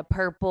red, a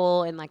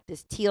purple, and like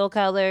this teal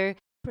color.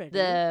 Pretty.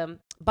 The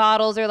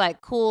bottles are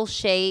like cool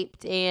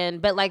shaped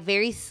but like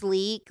very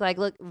sleek, like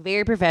look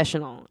very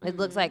professional. It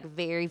looks like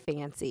very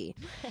fancy.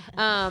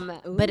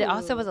 But it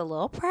also was a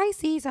little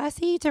pricey. So I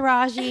see you,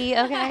 Taraji.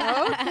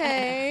 Okay.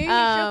 Okay.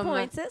 Your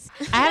points is.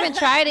 I haven't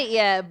tried it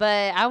yet,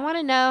 but I want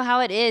to know how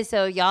it is.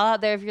 So y'all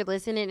out there, if you're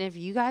listening, if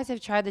you guys have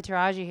tried the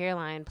Taraji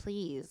hairline,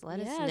 please let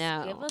us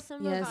know. Give us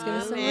some Yes, give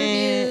us some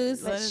Man,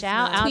 reviews. let But us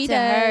shout know. out Tweet to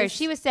her. us.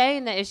 She was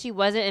saying that if she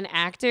wasn't an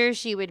actor,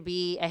 she would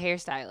be a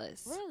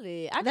hairstylist.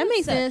 Really? That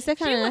makes sense. That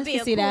She kind would of be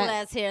can a see cool that.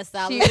 ass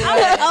hairstylist. She I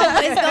would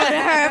always go to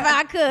her if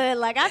I could.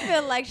 Like I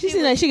feel like She she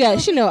seems would like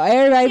she know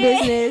everybody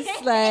business.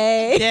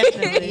 Like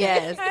Definitely.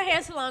 Yes. Her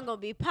hair salon gonna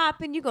be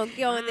popping. You gonna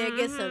go in there and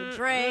get some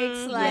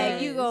drinks.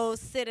 Like you Yes. gonna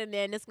sit in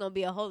there and it's gonna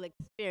be a whole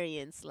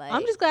experience. Like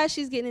I'm just glad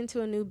she's getting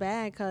into a new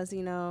bag because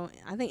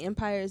I think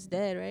Empire is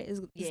dead, right?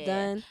 It's Yeah.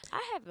 done.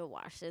 I haven't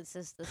watched it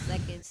since the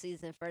second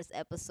season, first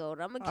episode.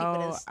 I'm gonna keep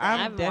Oh, it a I'm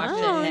haven't stack. watched I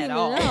it don't at even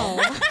all.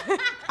 know.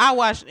 I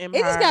watched It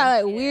Empire. just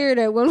got like weird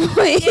at one point.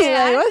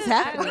 like, what's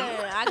happening?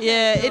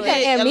 Yeah, it got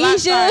did. A lot amnesia.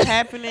 started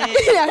happening.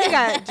 he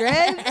got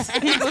dreads.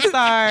 People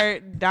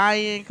start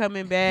dying,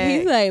 coming back.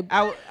 He's like,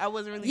 I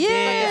wasn't really Yeah.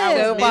 dead. I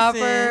was Soap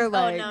missing. opera,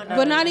 like, no,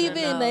 but not no, even.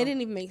 no. They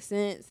didn't even make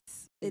sense.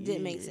 It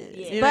didn't make sense.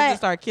 Yeah. Then they But just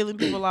start killing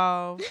people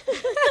off.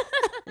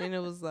 And it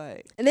was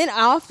like, and then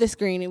off the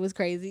screen, it was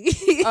crazy.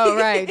 Oh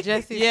right,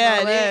 Jesse. yeah,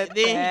 Smollett.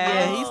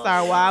 then he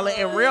started wilding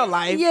in real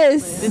life.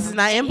 Yes. This is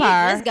not He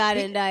Empire. just got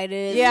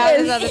indicted. Yeah, I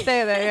was about to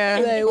say that.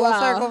 Yeah, Like, full wow.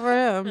 circle for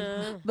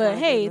him. But My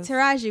hey, goodness.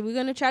 Taraji, we're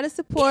gonna try to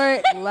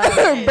support. Love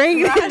it. Bring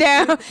it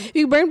down.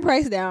 You bring the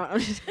price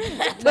down.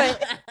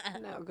 But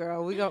no,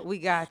 girl, we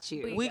got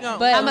you. We gon'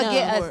 But I'm no. gonna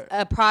get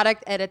a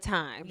product at a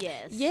time.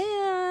 Yes.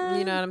 Yeah.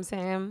 You know what I'm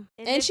saying?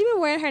 And she been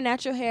wearing her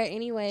natural hair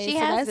anyway. She so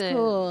has that's been.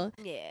 cool.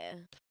 Yeah.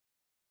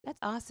 That's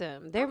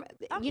awesome. There,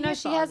 I'm you know, here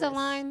she for has a all this.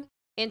 line,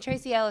 and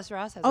Tracy Ellis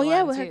Ross has. Oh, a yeah,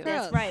 line with her too.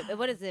 curls. That's right.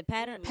 What is it?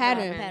 Pattern.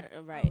 Pattern. Pattern. I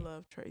Right.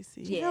 love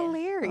Tracy. Yeah.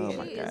 Hilarious. Oh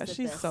my She gosh, is the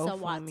she's best. so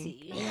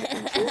Sawati.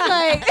 She's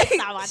like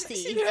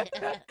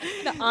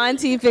Sawati. the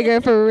auntie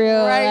figure for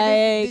real. Right?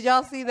 Like, Did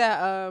y'all see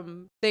that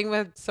thing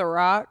with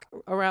Ciroc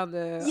around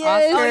the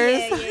Yes.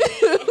 Oscars?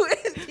 Oh,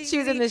 yeah. She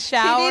was in the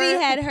shower. Diddy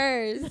had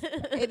hers.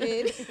 It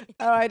did.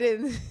 Oh, I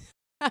didn't.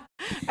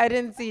 I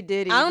didn't see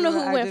Diddy. I don't know who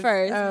I went just-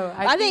 first. Oh,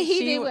 I think he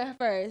she did w- went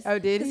first. Oh,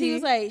 did 'Cause he? he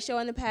was like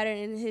showing the pattern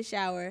in his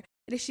shower.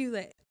 And then she was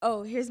like,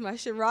 oh, here's my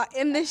Ciroc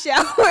in the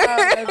shower. Oh,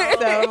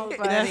 that's so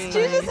That's funny. She's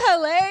just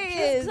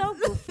hilarious. She's so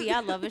goofy. I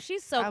love her.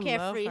 She's so I love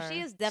carefree. her. She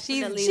is She's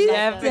definitely she's like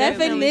definitely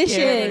definition,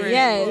 carefree.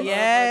 yes. a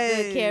Yes.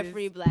 good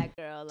carefree black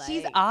girl. Like,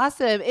 She's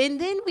awesome.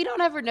 And then we don't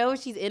ever know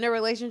if she's in a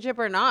relationship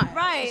or not.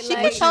 Right, She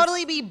like- could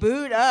totally be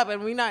booed up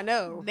and we not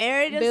know.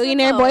 married a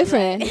Billionaire Simone,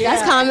 boyfriend. like-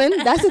 That's common.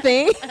 That's a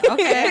thing.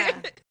 Okay.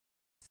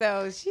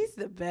 So she's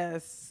the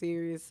best,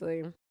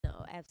 seriously.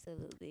 No,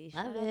 absolutely.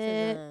 Love Shout out to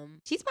it.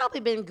 them. She's probably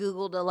been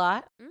Googled a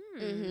lot.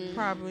 Mhm.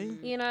 Probably.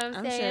 You know what I'm,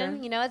 I'm saying?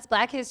 sure. You know, it's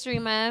Black History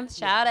Month.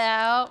 Shout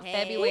out. Hey.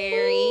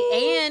 February.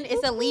 And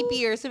it's a leap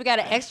year, so we got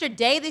an extra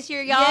day this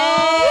year, y'all.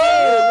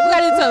 We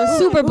gotta do something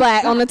super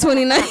black on the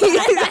 29th.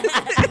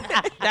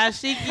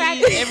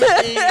 Dashiki,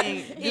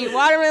 everything. Eat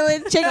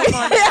watermelon, chicken. Come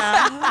on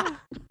now.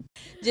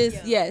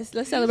 Just yes,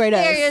 let's celebrate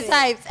us.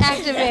 Stereotypes,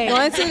 activate.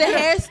 Going to the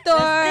hair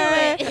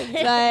store.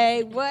 do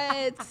Like what?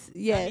 I need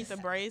Yes. the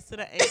braids to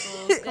the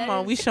ankles. Come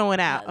on, we showing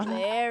out.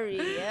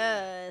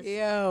 Hilarious.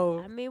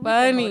 Yo. I mean, we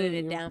funny. promoted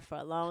it down for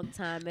a long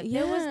time. If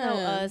there was no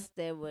Yeah. us,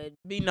 there would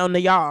Be known to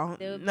y'all.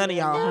 there would None be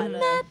of a y'all. lot of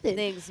Nothing.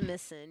 things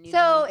missing. You So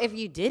know? if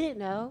you didn't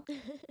know,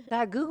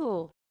 that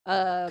Google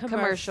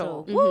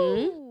commercial. Mhm.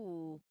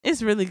 Woo.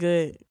 It's really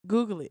good.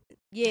 Google it.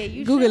 Yeah,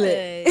 you Google should.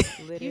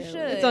 it. You should.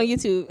 It's on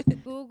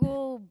YouTube.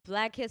 Google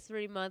Black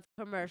History Month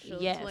commercial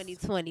Yes.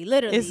 2020.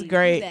 Literally, It's do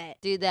great. that.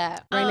 Do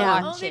that Right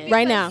now. Watch Only it.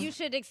 Right because now. You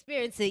should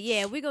experience it.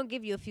 Yeah, we're gonna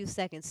give you a few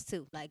seconds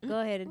too. Like, go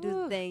ahead and do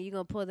the Ooh. thing. You're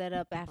gonna pull that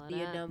up after Pull it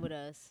you're up. done with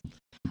us.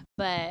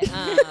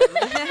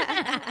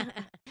 But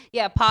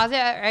yeah, pause it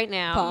right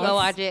now. Pause. Go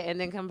watch it and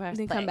then come press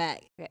Then play. come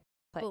back. Okay,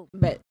 play. Boom.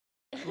 But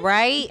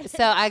Right?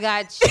 So I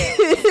got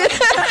chills.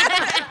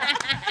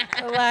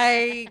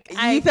 Like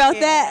you felt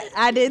that?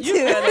 I did too.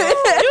 You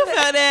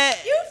felt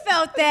that. You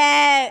felt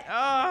that.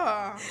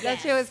 Oh. That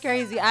shit was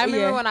crazy. I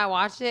remember Yeah. when I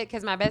watched it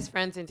because my best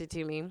friend sent it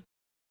to me.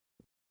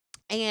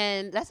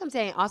 And that's what I'm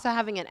saying. Also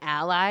having an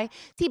ally.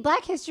 See,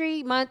 Black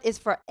History Month is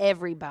for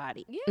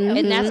everybody. Yeah.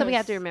 And that's what we Mhm.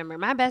 have to remember.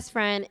 My best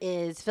friend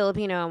is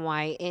Filipino and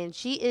white, and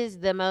she is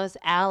the most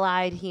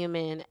allied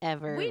human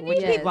ever, We which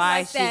need is people why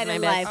like she's that my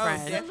in best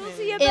life. friend. Salute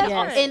to your In- best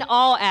In, friend. in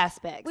all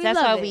aspects. We That's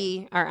love why it.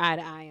 we are eye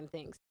to eye and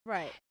things.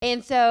 Right.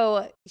 And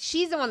so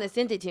she's the one that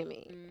sent it to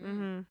me.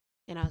 Mm-hmm.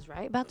 And I was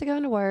right about to go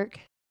into work,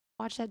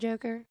 watch that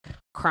Joker,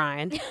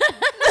 crying.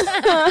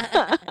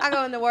 I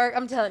go into work.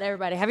 I'm telling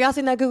everybody, have y'all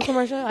seen that Google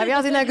commercial? Have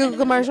y'all seen that Google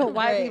commercial?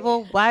 White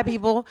people, black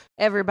people,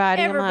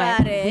 everybody. I'm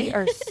Everybody. like, we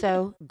are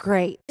so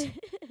great.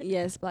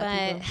 Yes, Black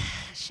But people.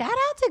 shout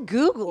out to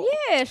Google.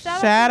 Yeah,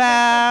 shout Shout out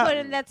out. for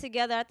putting that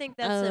together. I think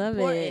that's I love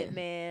important, it.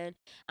 man.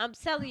 I'm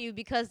telling you,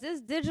 because this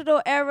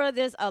digital era,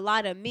 there's a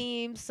lot of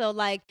memes. So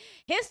like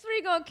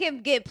history gonna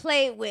get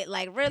played with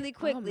like really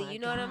quickly. my You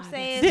know what I'm God,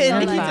 saying? Didn't So,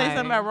 Nikki like, say fire.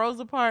 something about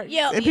Rosa Parks?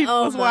 yo, and people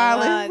oh was my God,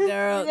 wilding.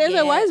 girl. There's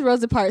yeah. a why is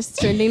Rosa Parks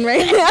trending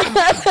right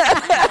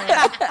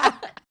now?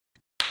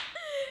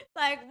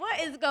 Like what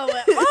is going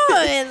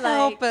on? Like,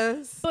 Help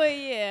us. but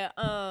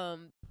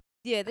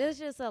yeah, there's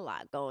just a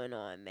lot going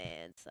on,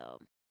 man. So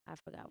I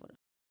forgot what.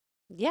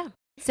 Yeah.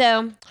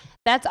 So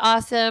that's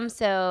awesome.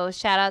 So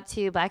shout out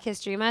to Black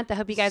History Month. I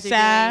hope you guys are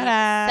Shout doing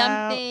out.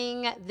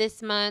 something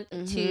this month to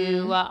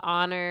Mhm.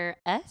 honor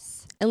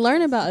us. And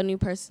learn about a new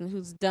person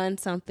who's done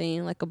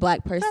something like a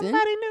Black person.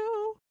 Somebody new.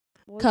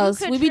 Well, you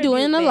 'Cause we be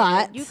doing contribute, a man.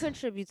 lot. You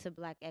contribute to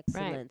Black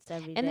excellence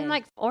every day. And then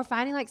like or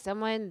finding like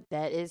someone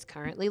that is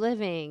currently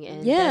living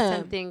and Yeah. does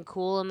something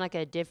cool in like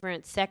a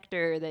different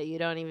sector that you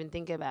don't even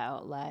think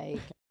about. Like,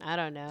 I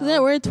don't know. 'Cause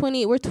then we're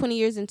 20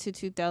 years into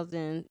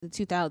the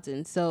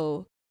 2000s.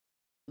 So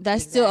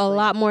that's still a Exactly.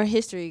 lot more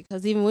history.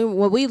 Because even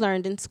what we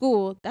learned in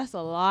school, that's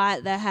a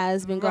lot that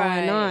has been going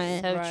Right.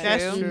 on. So Right.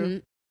 That's true. true.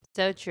 Mhm.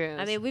 So true.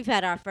 I mean, we've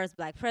had our first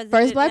Black president.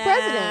 First Black now,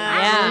 president.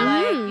 Yeah.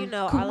 Like, Mhm. you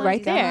know, Cool, all of right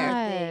these there.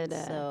 other things,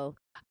 God. so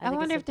I think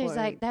wonder it's if there's like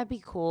important. that'd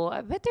be cool. I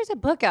bet there's a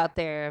book out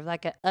there of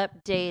like a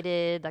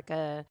updated, like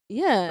a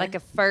Yeah.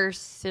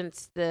 first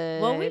since the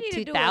What we need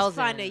 2000s. to do is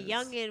find a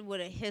youngin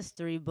with a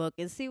history book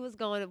and see what's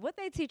going on. What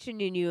they teaching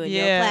you in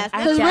your Yeah. class? I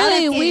Because doubt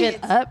really, it's we-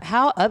 even up.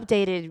 How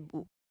updated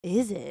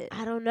is it?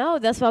 I don't know.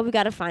 That's why we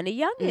got to find a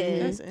youngin. Mhm.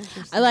 That's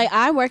interesting.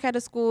 I work at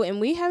a school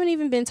and we haven't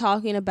even been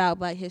talking about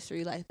Black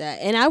history like that.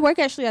 And I work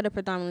actually at a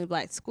predominantly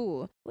Black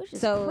school. Which is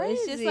So crazy.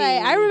 it's just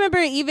like I remember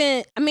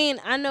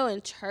I know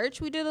in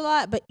church we did a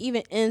lot, but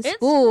even in In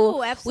school,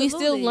 we absolutely.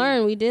 still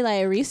learn. We did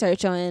like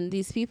research on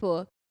these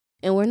people,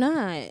 and we're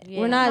not. Yeah.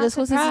 We're not. I'm The not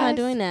school system's not surprised.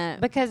 doing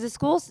that. Because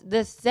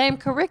the same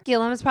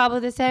curriculum is probably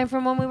the same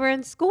from when we were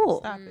in school.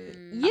 Stop it.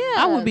 Yeah,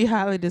 I would be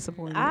highly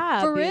disappointed.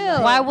 For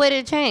real. Why would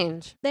it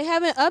change? They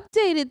haven't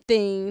updated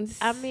things.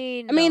 I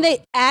mean,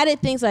 they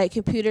added things like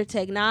computer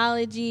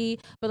technology,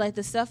 but like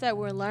the stuff that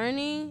we're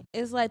learning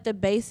is like the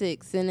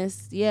basics, and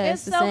it's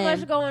There's the so same.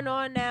 much going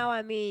on now.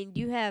 I mean,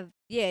 you have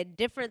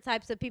different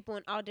types of people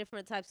in all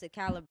different types of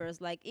calibers.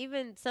 Like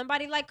even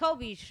somebody like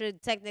Kobe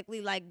should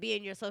technically like be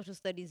in your social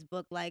studies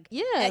book. Like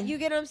Yeah. you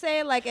get what I'm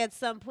saying? Like at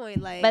some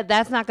point, like But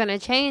that's not going to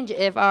change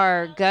if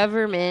our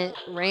government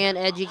ran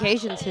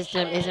education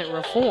system isn't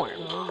reformed.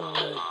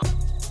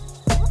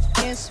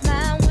 It's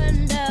my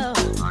window.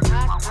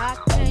 I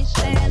can't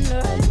stand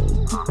the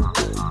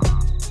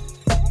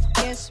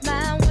rain. It's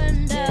my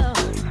window.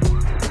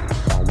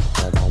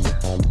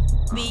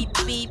 Beep,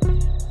 beep.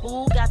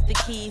 Who got the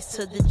keys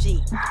to the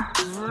Jeep?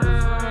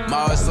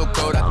 Ma, it's so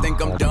cold, I think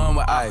I'm done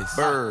with ice.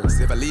 Birds,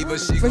 if I leave her,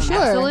 she For gon' sure.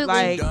 Absolutely.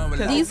 Like, Done with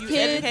because These if you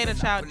kids- educate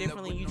a child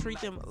differently, you treat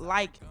them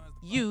like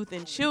youth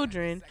and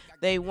children,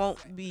 they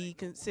won't be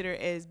considered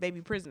as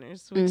baby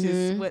prisoners, which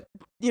is Mhm. what,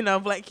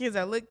 Black kids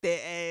are looked at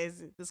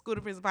as. The school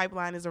to prison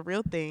pipeline is a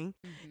real thing.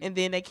 And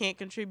then they can't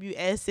contribute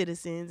as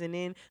citizens, and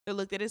then they're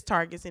looked at as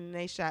targets, and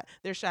they're shot,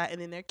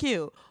 and then they're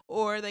killed.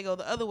 Or they go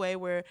the other way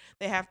where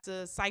they have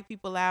to psych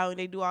people out and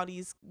they do all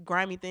these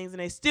grimy things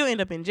and they still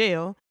end up in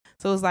jail.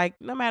 So it's like,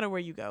 no matter where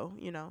you go,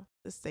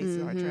 the states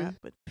are a Mhm. trap,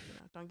 but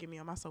don't get me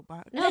on my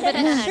soapbox. No, but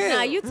it's true.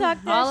 Nah, you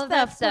talk that all of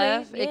that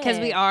stuff, please. because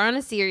we Yeah. are on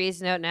a serious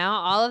note now,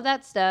 all of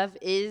that stuff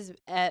is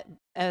a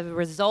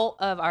result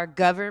of our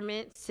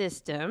government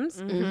systems.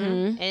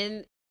 Mhm.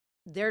 And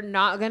they're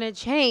not going to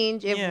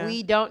change if Yeah.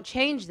 we don't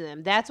change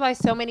them. That's why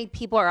so many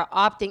people are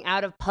opting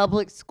out of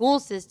public school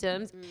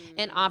systems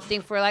and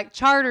opting for like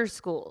charter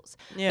schools.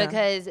 Yeah.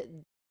 Because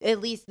at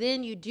least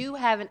then you do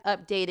have an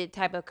updated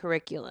type of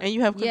curriculum. And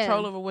you have Yeah.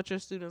 control over what your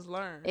students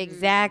learn.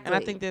 Exactly.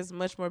 And I think that's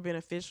much more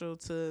beneficial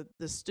to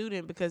the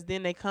student, because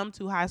then they come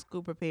to high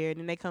school prepared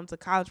and they come to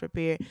college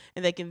prepared,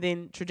 and they can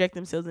then traject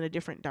themselves in a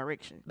different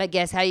direction. But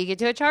guess how you get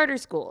to a charter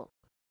school?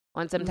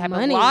 on some type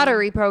Money. of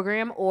lottery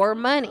program or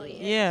money.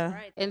 Yeah.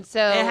 And so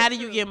And how do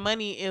you get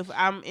money if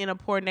I'm in a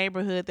poor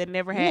neighborhood that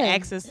never had Yeah.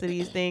 access to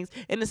these things,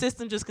 and the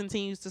system just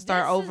continues to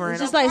start over and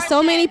It's just over? like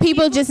so many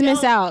people just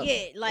miss out.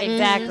 Like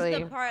Exactly. this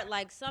is the part.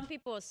 Like some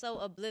people are so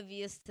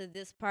oblivious to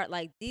this part.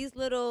 Like these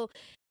little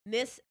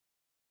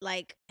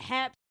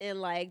haps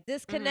and like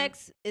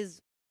disconnects is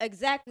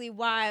exactly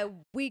why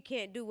we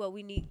can't do what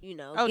we need.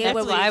 Oh, get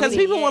what definitely. we Because need.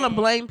 people want to Yeah.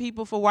 blame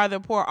people for why they're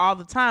poor all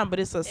the time, but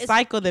it's a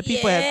cycle that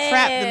people have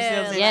trapped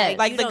themselves in. Yes.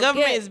 Like you the don't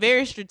government get- is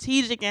very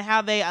strategic in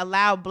how they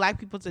allow black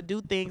people to do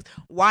things.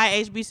 Why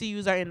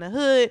HBCUs are in the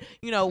hood,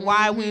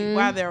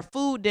 why there are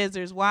food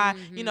deserts, why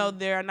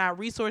there are not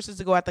resources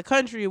to go out the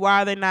country,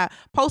 why are there not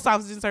post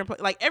offices in certain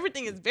places. Like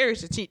everything is very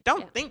strategic.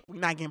 Don't think we're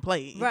not getting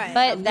played. Right.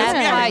 But that's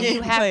Yeah. why Yeah.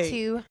 you have Play.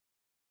 to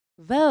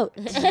vote.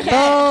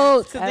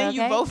 Vote. Because then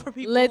you Okay. vote for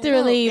people.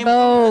 Literally who improve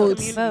vote.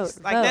 communities.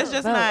 Like that's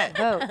just not.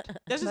 vote.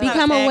 That's just not a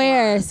Become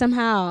aware tagline.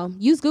 somehow.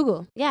 Use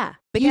Google. Yeah,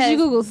 Use your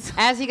because Googles.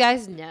 as you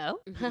guys know,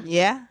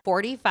 Yeah.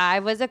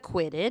 45 was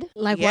acquitted.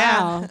 Like Yeah.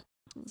 wow.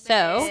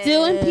 So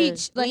Still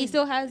impeached. Like he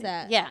still has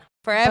that. yeah,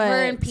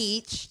 forever But-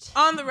 impeached.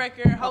 On the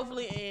record,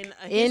 hopefully in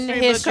a In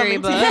history history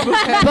book. coming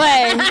to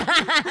book.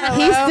 you. But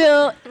he's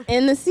still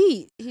in the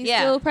seat. He's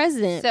Yeah. still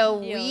president.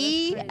 So Yo,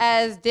 we, that's crazy.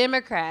 as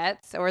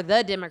Democrats, or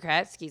the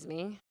Democrats,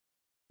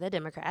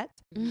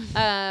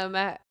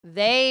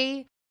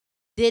 they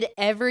did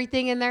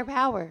everything in their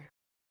power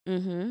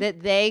mm-hmm.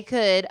 that they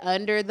could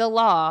under the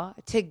law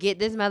to get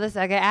this mother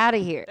sucker out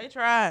of here. They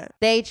tried.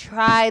 They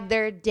tried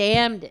their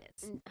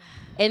damnedest.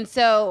 And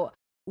so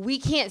we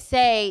can't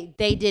say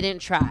they didn't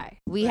try.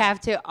 We have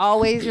to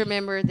always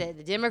remember that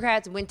the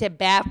Democrats went to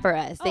bat for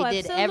us. They Oh,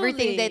 did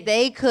everything absolutely. that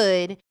they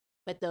could,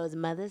 but those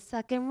mother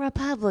sucking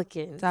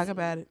Republicans Talk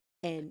about it.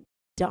 and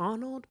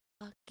Donald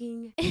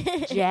fucking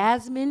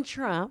Jasmine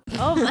Trump.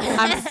 Oh my.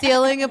 I'm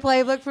stealing a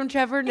playbook from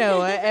Trevor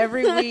Noah.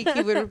 Every week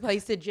he would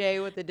replace a J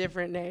with a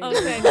different name.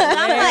 Okay, 'cause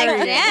I'm like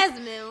Hilarious.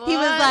 Jasmine. He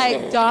was what?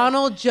 like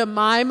Donald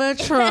Jemima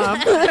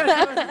Trump.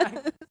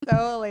 So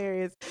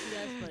hilarious.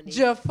 That's funny.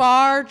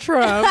 Jafar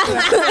Trump.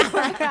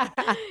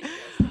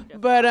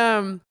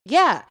 But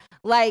yeah,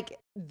 like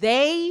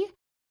they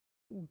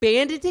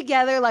banded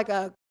together like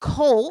a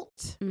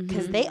cult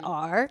because they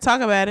are,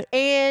 Talk about it.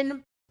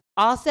 and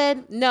all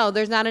said, no,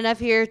 there's not enough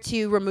here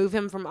to remove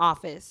him from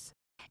office.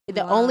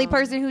 The only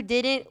person who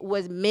didn't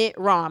was Mitt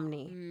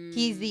Romney.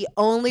 He's the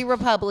only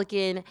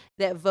Republican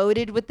that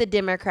voted with the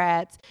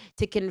Democrats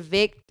to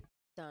convict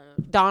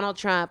Donald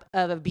Trump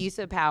of abuse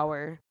of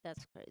power.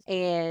 That's crazy.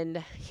 And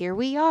here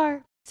we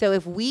are. So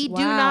if we do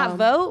Wow. not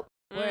vote,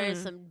 We're in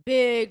some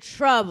big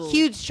trouble.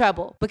 huge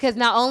trouble. Because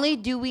not only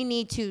do we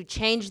need to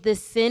change the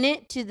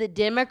Senate to the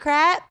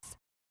Democrats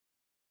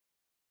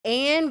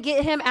and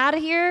get him out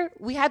of here,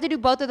 we have to do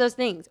both of those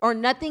things, or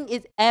nothing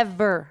is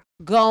ever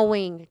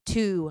going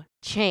to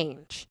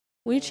change.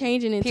 We're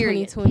changing in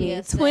Period. 2020.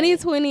 Yes,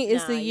 2020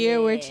 is nah, the year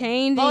we're yeah.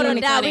 changing. Vote or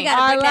die, we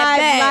gotta our bring that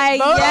lives. back.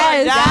 Like, Vote or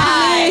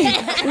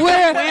yes,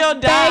 we're We'll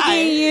die.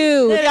 begging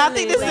you. Y'all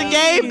think this is a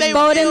game? They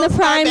Vote in will the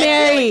start that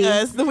primary. killing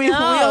us. We'll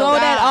Vote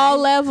die. at all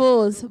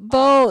levels.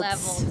 Vote.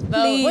 Levels. Vote,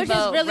 Please. Which is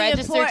vote. really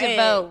register important. to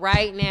vote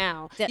right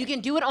now. Yeah. You can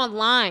do it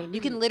online.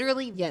 You can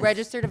literally Yes.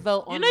 register to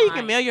vote You online. know you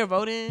can mail your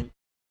vote in.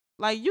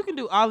 Like you can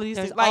do all of these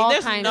There's things. Like all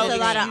there's kinds no of There's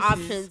a lot of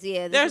excuses. options.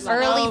 Yeah. There's a lot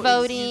of early no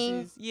voting.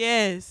 excuses.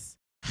 Yes.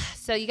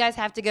 So you guys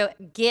have to go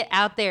get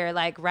out there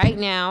like right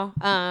now.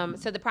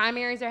 So the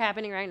primaries are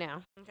happening right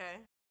now.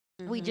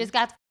 Okay. We just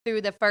got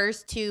through the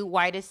first two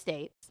whitest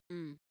states.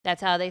 Mm.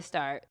 That's how they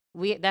start.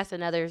 That's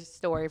another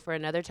story for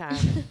another time.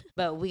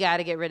 But we got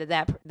to get rid of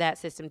that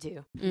system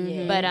too.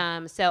 Mhm.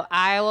 But so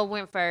Iowa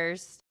went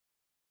first,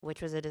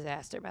 which was a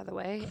disaster, by the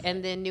way,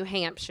 and then New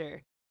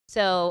Hampshire.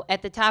 So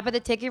at the top of the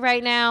ticket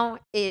right now,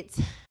 it's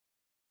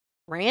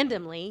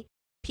randomly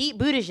Pete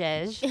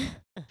Buttigieg,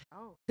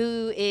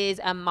 who is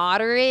a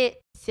moderate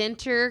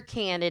center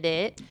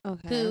candidate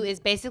Okay. who is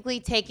basically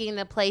taking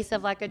the place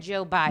of like a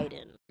Joe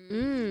Biden.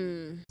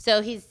 Mm.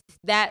 So he's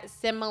that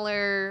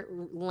similar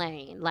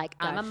lane. Like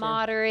I'm a Gotcha.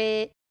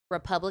 moderate.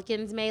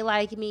 Republicans may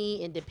like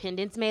me.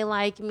 Independents may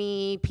like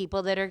me.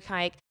 People that are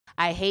like,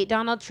 I hate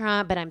Donald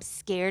Trump, but I'm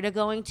scared of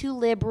going too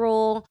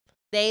liberal.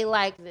 They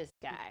like this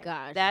guy.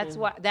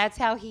 Gotcha. That's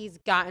how he's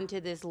gotten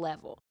to this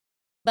level.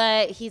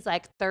 But he's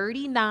like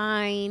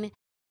 39.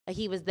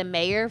 He was the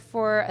mayor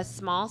for a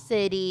small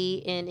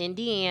city in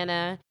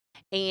Indiana,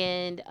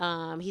 and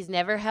he's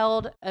never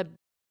held a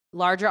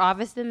larger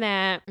office than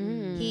that.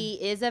 Mm. He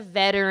is a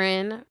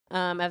veteran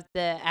of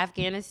the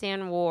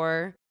Afghanistan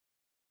War,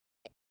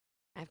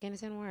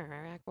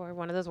 Iraq War,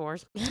 one of those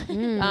wars.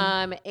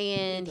 Mm.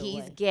 And Either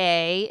he's way.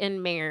 gay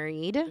and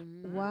married,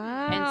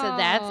 Wow. and so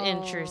that's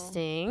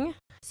interesting.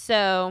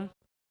 So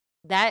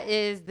that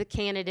is the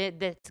candidate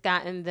that's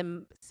gotten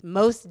the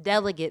most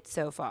delegates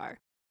so far.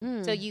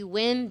 Mm. So you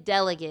win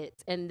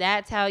delegates, and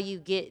that's how you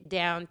get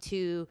down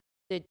to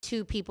the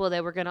two people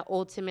that we're going to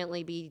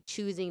ultimately be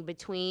choosing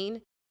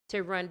between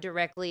to run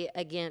directly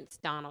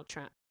against Donald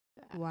Trump.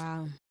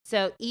 Wow.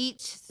 So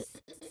each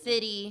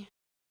city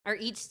or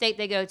each state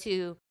they go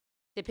to,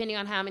 depending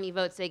on how many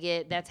votes they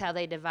get, that's how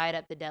they divide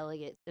up the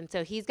delegates. And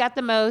so he's got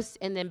the most,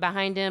 and then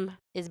behind him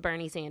is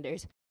Bernie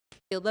Sanders.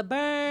 Feel the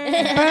burn.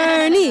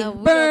 Bernie, No, we okay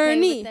with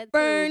Bernie, that too,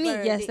 Bernie.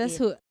 Bernie. Yes, that's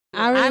who.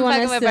 I really I'm want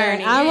fucking us with to.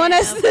 Bernie. I want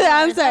us to.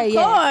 I'm sorry. Of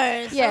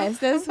Yes. course. Yes,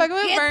 that's fucking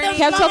with Get Bernie. them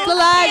Kept loans up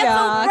alive, canceled,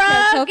 y'all.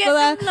 bruh. Kept up Get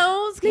alive. them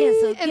loans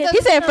canceled. And Get so-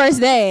 He said first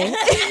day.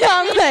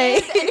 I'm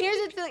like, And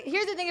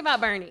here's the thing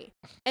about Bernie.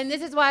 And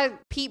this is why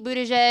Pete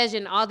Buttigieg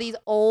and all these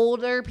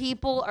older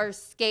people are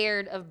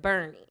scared of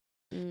Bernie.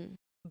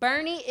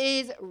 Bernie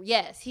is,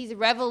 yes, he's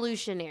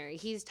revolutionary.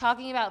 He's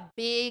talking about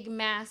big,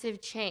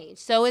 massive change.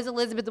 So is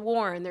Elizabeth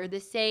Warren. They're the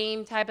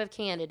same type of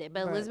candidate.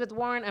 But Elizabeth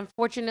Warren,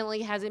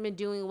 unfortunately, hasn't been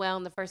doing well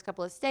in the first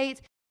couple of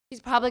states.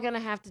 She's probably going to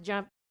have to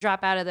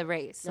drop out of the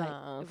race,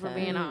 if we're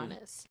being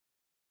honest.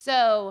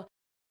 So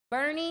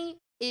Bernie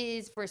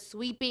is for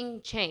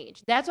sweeping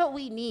change. That's what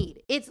we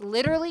need. It's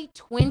literally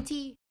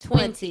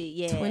 2020.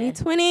 Yeah.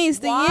 2020 is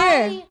the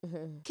Why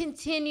year.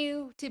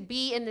 continue to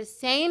be in the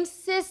same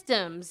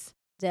systems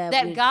That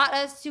that we- got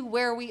us to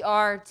where we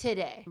are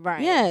today?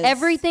 Right. Yes.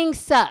 Everything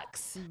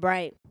sucks.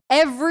 Right.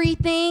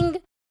 Everything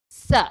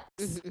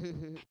sucks.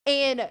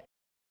 And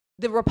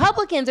the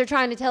Republicans are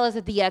trying to tell us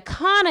that the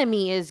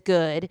economy is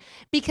good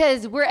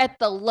because we're at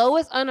the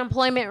lowest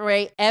unemployment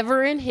rate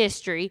ever in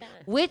history,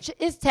 which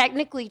is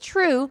technically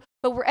true,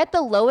 but we're at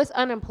the lowest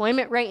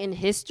unemployment rate in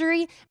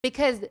history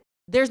because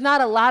there's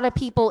not a lot of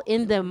people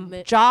in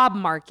the job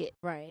market.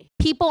 Right.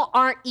 People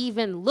aren't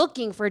even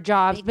looking for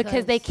jobs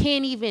because they Because-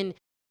 can't even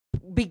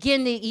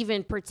begin to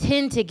even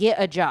pretend to get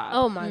a job.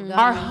 Oh my God.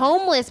 Our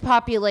homeless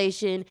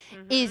population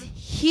is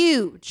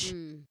huge.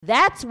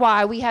 That's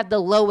why we have the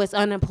lowest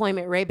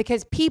unemployment rate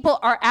because people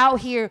are out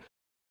here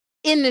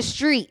in the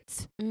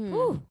streets.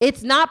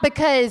 It's not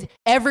because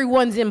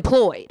everyone's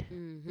employed.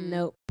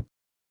 Nope.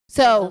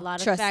 So A lot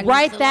of trust me. factors,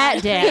 write a that lot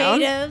of down.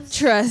 creatives.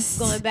 Trust.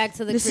 Going back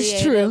to the This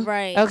is creative, true.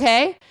 right?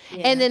 Okay?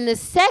 Yeah. And then the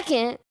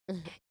second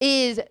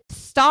is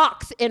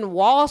stocks and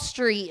Wall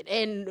Street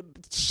and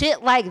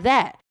shit like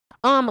that.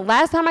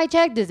 Last time I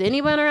checked, does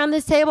anyone around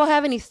this table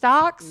have any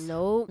stocks?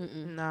 Nope.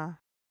 Nah.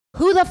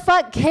 Who the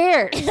fuck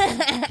cares?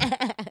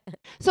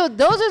 So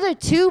those are the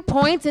 2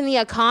 points in the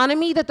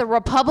economy that the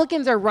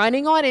Republicans are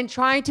running on and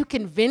trying to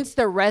convince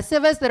the rest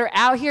of us that are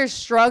out here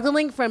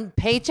struggling from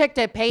paycheck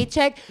to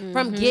paycheck,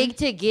 from gig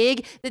to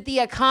gig, that the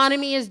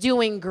economy is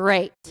doing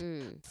great.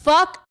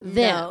 Fuck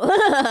them.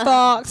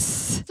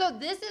 Fox. So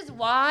this is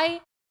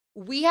why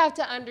we have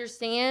to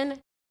understand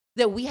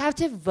that we have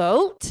to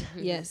vote.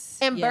 Yes.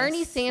 And yes,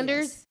 Bernie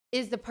Sanders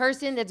is the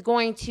person that's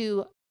going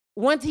to,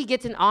 once he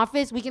gets in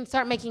office, we can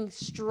start making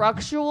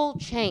structural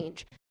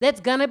change. That's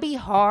going to be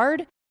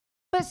hard,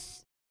 but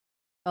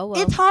Oh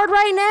well. it's hard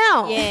right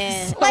now.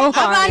 Yeah. So Like,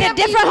 hard. I'm on a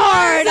different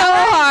hard. So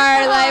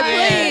hard. Like,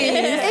 Please.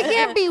 please. It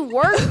can't be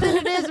worse than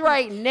it is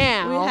right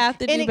now. We have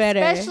to do and better.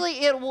 especially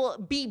it will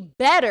be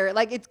better.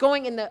 Like it's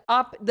going in the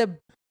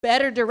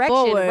better direction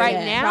Forward, right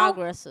yeah. now.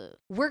 Progressive.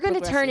 We're going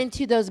to turn Progressive.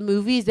 into those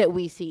movies that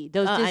we see,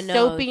 those I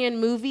know. dystopian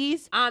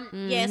movies.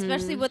 Yeah,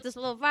 especially with this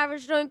little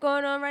virus joint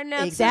going on right now.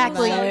 too.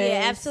 Exactly. So, yeah,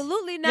 Yes.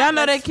 absolutely not. Y'all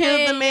know they Let's killed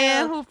the spend,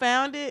 man yeah. who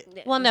found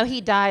it? Well, no, he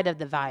died of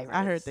the virus.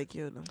 I heard they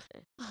killed him.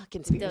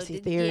 Conspiracy Yeah,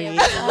 theory. yeah,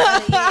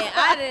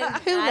 I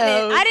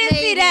didn't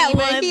see that Maybe,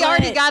 one. but he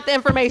already but- got the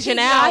information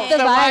He out. got the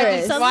so why'd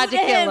virus. you- why'd you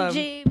Salute kill him, him?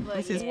 G, but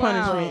That's his yeah.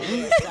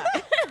 punishment.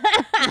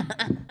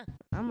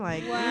 I'm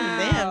like,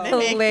 damn, that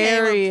man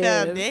Hilarious. came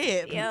up found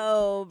dead.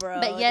 Yo, bro.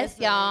 But yes,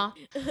 that's y'all,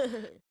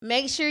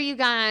 make sure you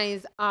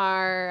guys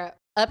are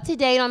up to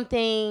date on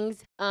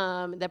things.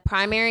 The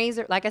primaries,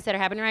 like I said, are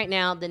happening right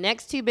now. The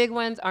next 2 big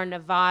ones are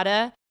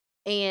Nevada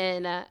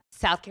and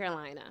South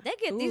Carolina. They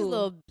get these Ooh.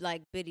 little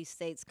like bitty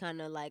states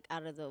kind of like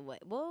out of the way.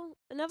 Well,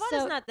 Nevada's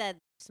So- not that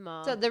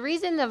small. So the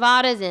reason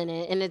Nevada's in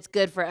it, and it's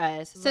good for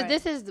us. So Right.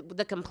 this is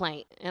the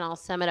complaint, and I'll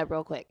sum it up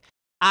real quick.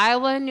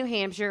 Iowa and New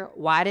Hampshire,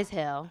 white as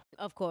hell.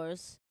 of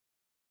course.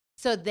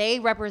 So they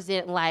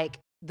represent like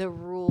the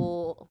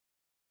rural,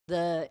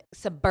 the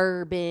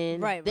suburban,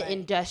 Right, the right.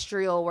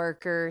 industrial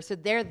worker. So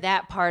they're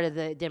that part of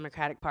the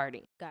Democratic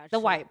Party, Gotcha. the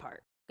white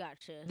part.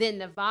 Gotcha. Then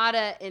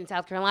Nevada and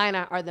South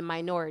Carolina are the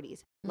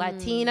minorities.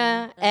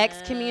 Latina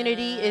X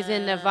community is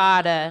in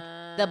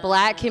Nevada. The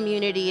black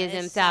community is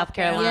in It's South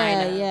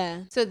Carolina. Yeah, yeah.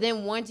 So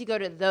then once you go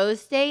to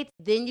those states,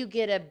 then you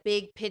get a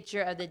big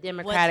picture of the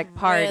Democratic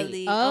Party.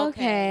 Really,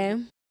 Okay.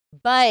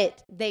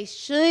 But they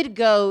should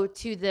go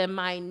to the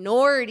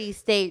minority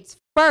states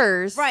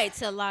first. Right,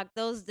 to lock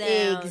those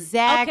down.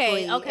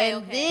 Exactly. Okay.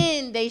 And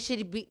then they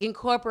should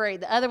incorporate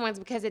the other ones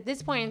because at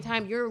this point in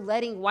time, you're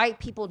letting white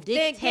people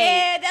dictate.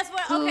 Yeah, that's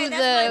what. who Okay, the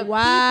that's Wow.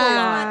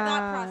 my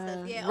thought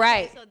process. Yeah, okay,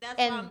 Right. So that's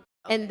And why I'm-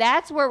 And okay.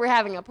 that's where we're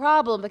having a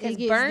problem because It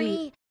gets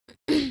Bernie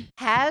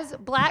has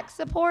black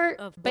support,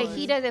 Of but course.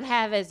 he doesn't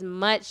have as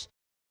much.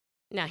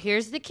 Now,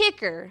 here's the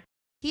kicker.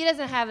 He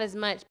doesn't have as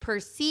much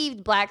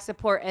perceived black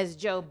support as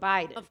Joe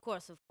Biden. Of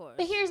course.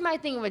 But here's my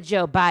thing with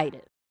Joe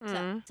Biden.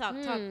 Talk,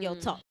 yo,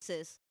 talk,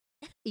 sis.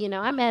 You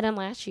know, I met him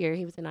last year.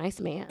 He was a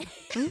nice man. But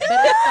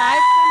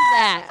aside from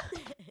that,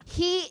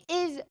 he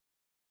is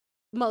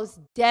most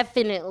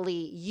definitely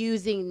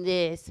using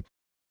this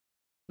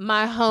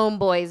my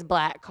homeboy's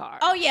black card.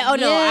 Oh yeah. Oh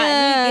no. He gives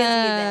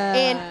me that.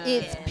 And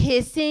it's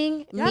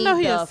pissing Y'all me know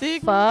he a the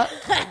Sigma?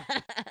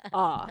 fuck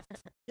off.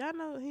 Y'all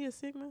know he a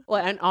Sigma?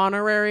 What, an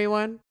honorary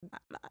one?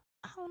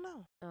 I don't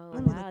know. Oh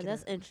Let me wow, look it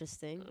that's up.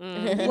 interesting.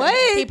 Mhm.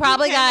 What? He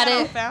probably Came got out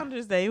on it.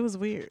 Founders Day. It was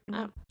weird.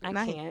 I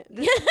Not- can't.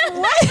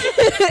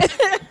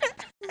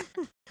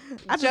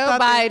 I just Joe thought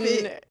that Biden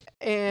fit.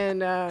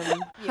 and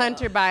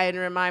Hunter Biden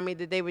remind me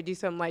that they would do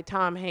something like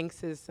Tom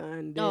Hanks's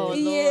son did. Oh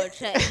Yeah. Lord,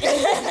 check.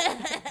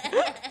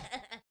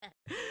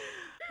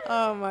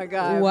 Oh my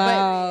God.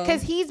 Wow.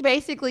 Because he's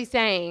basically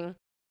saying,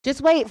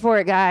 just wait for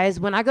it, guys.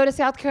 When I go to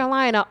South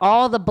Carolina,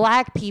 all the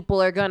black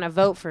people are going to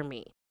vote for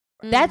me.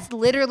 That's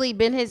literally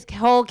been his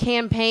whole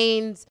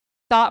campaign's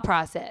thought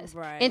process.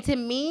 Right. And to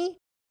me,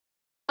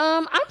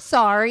 I'm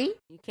sorry.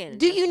 You can't.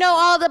 Do you know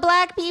all the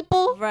black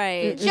people?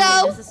 Right.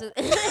 Joe?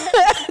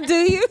 Do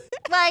you?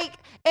 Like,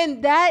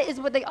 and that is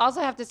what they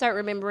also have to start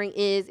remembering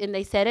is, and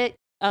they said it,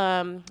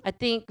 I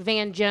think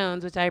Van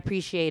Jones, which I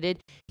appreciated,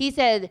 he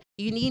said,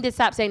 you need to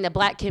stop saying the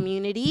black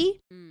community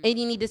and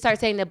you need to start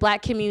saying the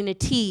black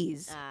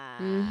communities.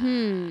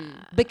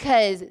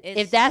 Because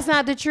if that's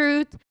not the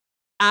truth,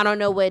 I don't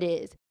know what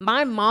is.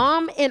 My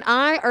mom and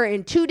I are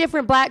in two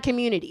different black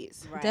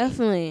communities. Right.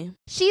 Definitely.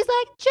 She's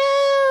like,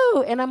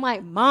 Joe. And I'm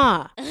like,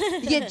 Ma,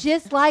 you're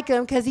just like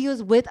him because he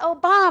was with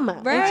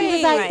Obama. And she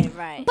was like,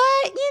 right.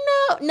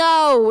 but,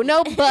 no,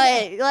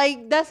 but.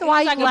 Like, that's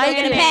why like you a like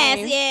brand him.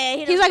 name.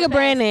 Yeah, He's like a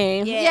brand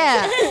name.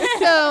 Yeah.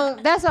 So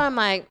that's why I'm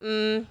like,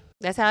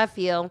 that's how I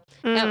feel.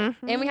 And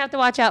we have to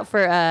watch out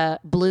for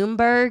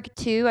Bloomberg,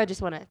 too. I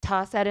just want to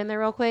toss that in there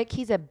real quick.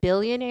 He's a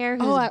billionaire.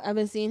 Who's I've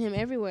been seeing him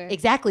everywhere.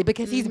 exactly,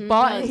 because he's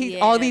bought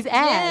all these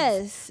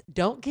ads. Yes.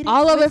 Don't get it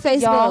All over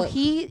twisted, y'all.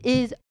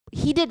 Facebook.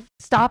 He did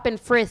stop and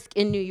frisk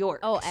in New York.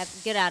 Oh,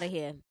 get out of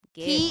here.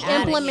 He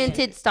outta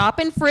implemented stop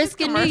and frisk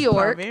in New Commercials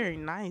are York. very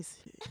nice.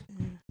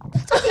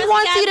 He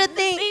wants you to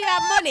think. He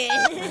got money.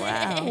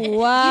 Wow. Wow. You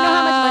know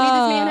how much money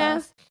this man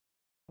has?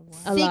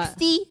 A lot.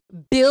 $60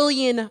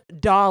 billion.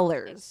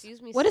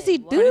 Excuse me. What does say he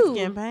what? do?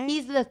 Campaign?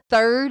 He's the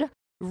third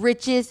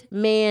richest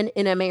man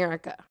in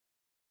America.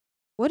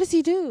 What does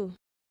he do?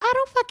 I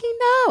don't fucking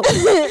know.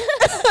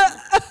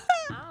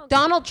 I don't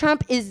Donald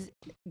Trump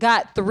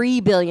got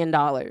 $3 billion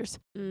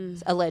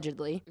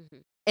allegedly, Mhm.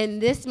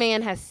 and this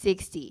man has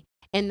 60,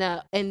 and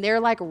they're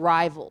like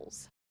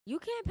rivals. You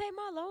can't pay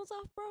my loans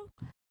off, bro.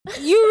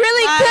 You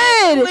really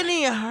It could. wouldn't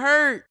even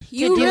hurt.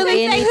 You do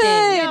really anything.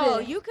 could. Yo,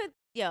 you could.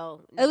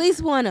 Yo. At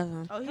least one of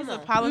them. Oh, he's Come a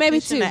on.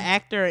 politician, Maybe an two.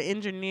 actor, an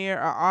engineer,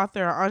 an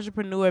author, an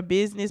entrepreneur,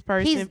 business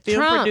person, He's film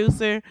Trump.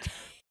 producer,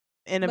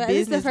 and a But this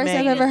is the businessman. first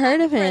I've ever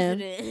heard of him.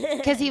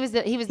 Because he was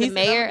the He's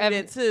mayor of,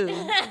 it too.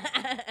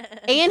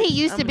 and he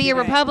used to I'ma be do a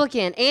that.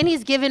 Republican, and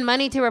he's giving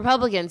money to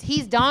Republicans.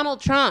 He's Donald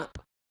Trump,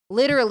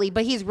 literally,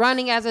 but he's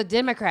running as a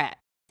Democrat.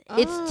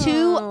 It's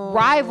two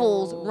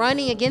rivals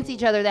running against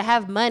each other that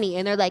have money,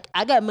 and they're like,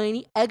 I got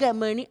money, I'm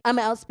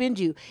gonna outspend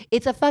you.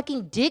 It's a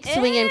fucking dick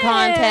swinging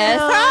contest,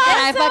 and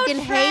I That's so fucking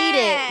hate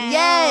it.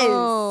 Yes.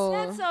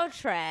 That's so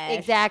trash.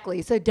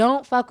 Exactly. So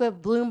don't fuck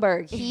with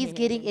Bloomberg. He's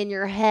getting in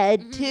your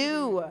head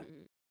too.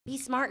 Be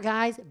smart,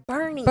 guys.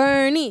 Bernie.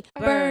 Bernie.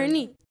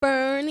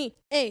 Burn.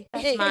 Hey,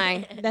 That's hey.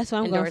 my That's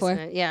what I'm going for.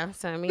 endorsement. Yeah.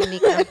 So me and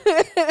Nico.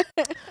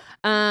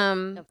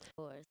 Of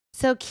course.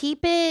 So keep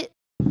it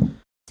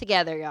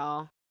together,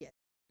 y'all.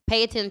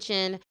 Pay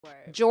attention. Word.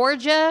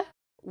 Georgia,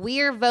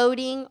 we're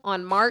voting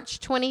on March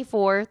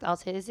 24th. I'll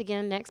say this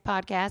again next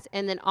podcast.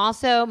 And then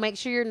also make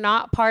sure you're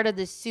not part of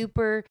the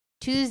Super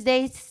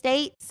Tuesday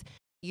states.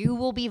 You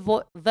will be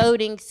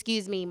voting,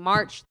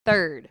 March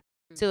 3rd.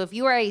 So if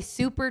you are a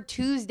Super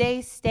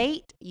Tuesday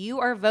state, you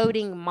are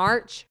voting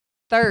March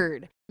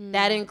 3rd.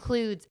 That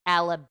includes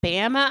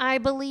Alabama, I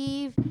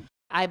believe.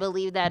 I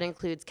believe that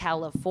includes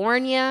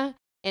California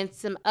and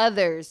some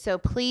others. So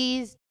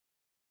please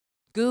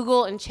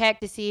Google and check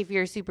to see if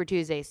you're a Super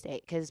Tuesday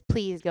state, because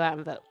please go out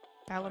and vote.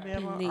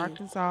 Alabama, Please.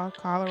 Arkansas,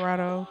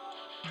 Colorado,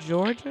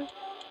 Georgia.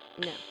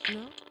 No.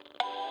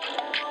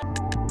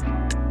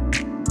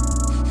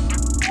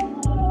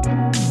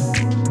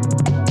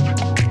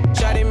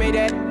 Shawty made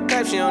that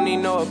clap, she don't need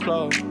no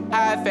applause.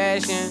 High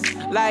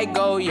fashion, like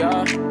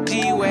Goya,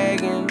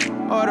 G-Wagon,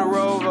 or the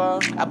Rover.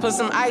 I put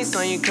some ice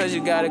on you cause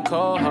you got a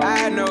cold heart.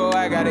 I know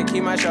I gotta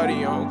keep my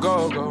shawty on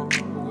go.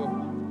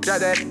 Drop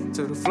that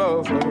to the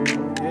floor.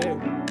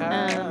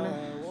 Yeah.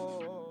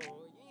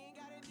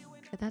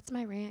 But that's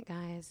my rant,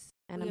 guys.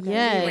 And I'm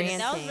Yes. gonna be ranting.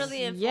 That was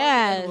really informative.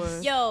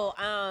 Yes.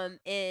 Yo,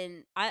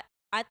 and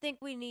I think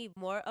we need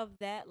more of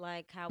that.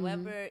 Like,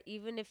 however,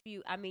 even if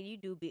you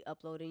do be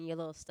uploading your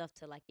little stuff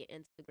to like your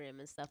Instagram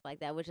and stuff like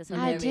that, which is I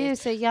hilarious. do,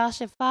 so y'all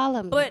should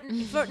follow me. But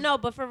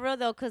for real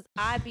though, cause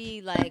I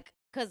be like,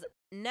 cause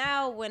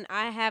now when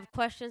I have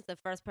questions, the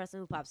first person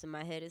who pops in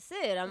my head is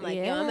Sid. I'm like,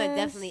 yo, I'm gonna Yes.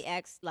 definitely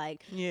ask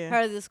like Yeah.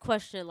 her this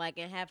question, like,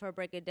 and have her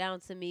break it down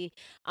to me.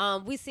 I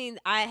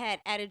had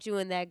added you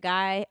in that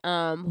guy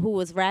who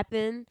was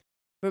rapping.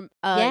 Yeah,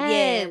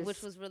 Yes.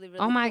 which was really, really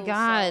oh my cool.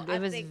 God, So it I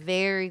was think-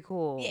 very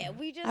cool. Yeah,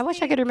 we just I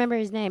wish I need- could remember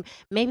his name.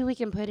 Maybe we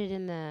can put it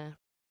in the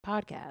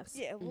podcast.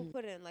 Yeah, we'll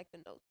put it in like the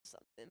notes or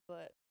something.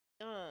 But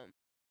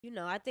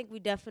I think we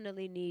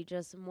definitely need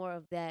just more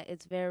of that.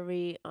 It's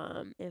very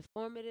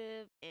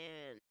informative,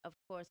 and of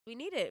course we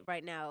need it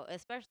right now,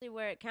 especially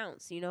where it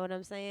counts. You know what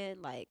I'm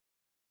saying? Like,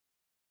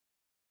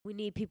 we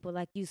need people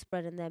like you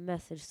spreading that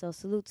message. So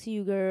salute to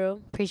you,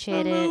 girl.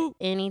 Appreciate it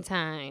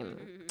anytime.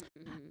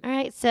 All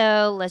right,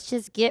 so let's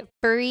just get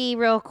free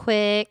real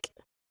quick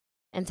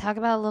and talk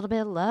about a little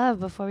bit of love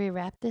before we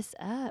wrap this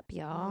up,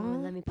 y'all.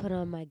 Let me put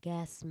on my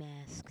gas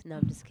mask. No,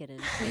 I'm just kidding.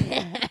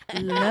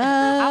 Love.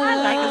 I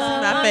like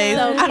love. My I'm face.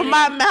 so kidding.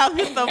 My mouth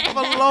hit the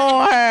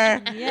floor.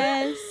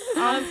 Yes.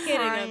 I'm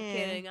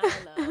kidding.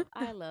 crying.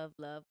 I love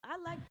love. I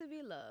like to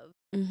be loved.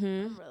 Mm-hmm.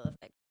 I'm real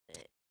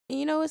affectionate.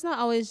 It's not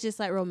always just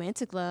like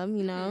romantic love,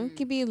 It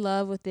could be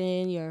love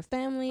within your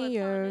family,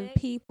 your Platonic.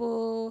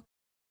 people.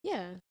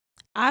 Yeah.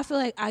 I feel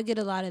like I get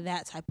a lot of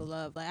that type of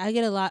love. Like, I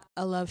get a lot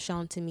of love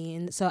shown to me.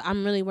 And so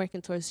I'm really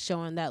working towards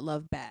showing that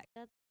love back.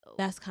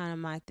 That's kind of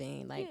my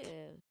thing. Like,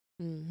 yeah.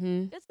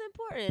 It's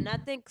important. I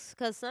think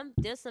because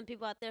there's some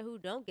people out there who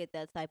don't get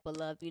that type of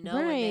love, and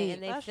Right.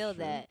 they That's feel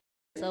true. that.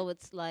 So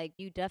it's like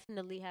you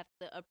definitely have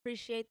to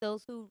appreciate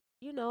those who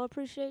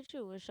appreciate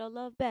you and show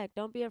love back.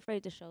 Don't be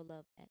afraid to show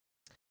love back.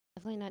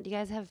 Definitely not. Do you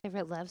guys have a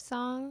favorite love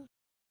song?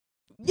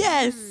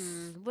 Yes.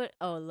 What?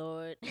 Oh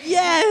Lord.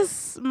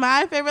 Yes.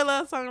 My favorite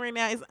love song right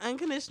now is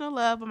Unconditional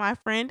Love by my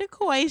friend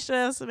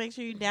DeQuasia. So make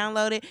sure you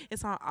download it.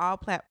 It's on all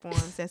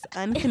platforms. That's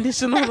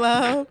Unconditional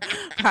Love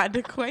by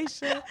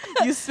DeQuasia.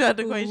 You spell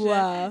DeQuasia.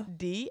 Wow.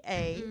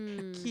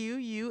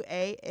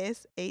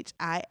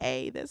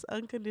 DAQUASHIA. That's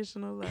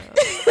Unconditional Love.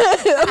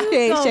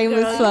 Okay, Go,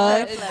 shameless girl.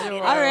 plug. That's All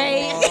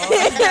right.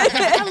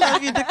 I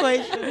love you,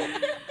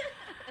 DeQuasia.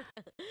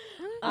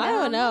 I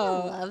don't I'm not a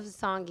know. love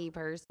songy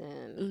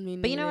person. Me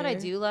But you know what I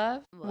neither. do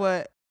love?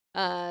 What?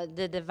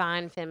 The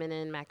Divine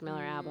Feminine Mac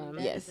Miller album.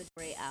 That is Yes. a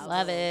great album.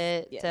 Love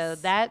it. So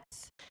Yes.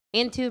 that's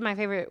and two of my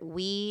favorite,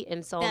 We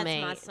and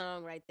Soulmate. That's my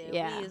song right there.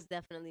 Yeah. We is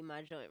definitely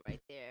my joint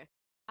right there.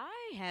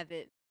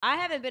 I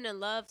haven't been in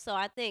love, so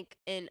I think,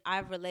 and I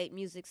relate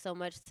music so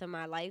much to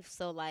my life,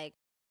 so like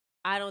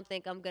I don't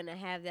think I'm gonna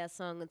have that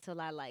song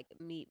until I like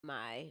meet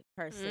my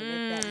person,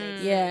 if that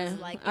makes Yeah. sense.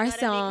 Like, you Our know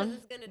what I mean? 'Cause song.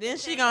 it's gonna Then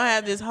she depend gonna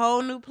have on- this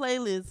whole new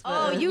playlist. For Oh,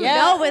 us. you Yeah.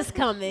 know it's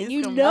coming. It's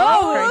You gonna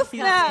know be it's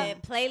crazy. coming.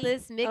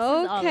 Playlist mixes, all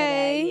of that.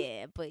 Okay.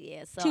 Yeah, but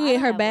yeah. So She I get don't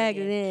her have one bag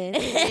yet. then.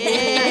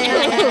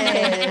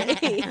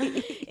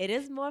 Yeah. It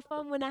is more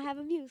fun when I have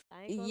a muse.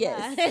 I ain't gonna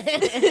Yes.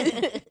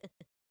 lie.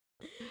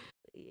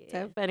 Yeah.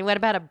 So funny. What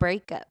about a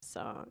breakup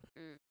song?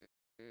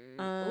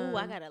 Ooh,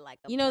 I gotta like.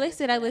 They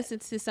said I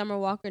listened to Summer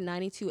Walker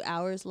 92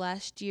 Hours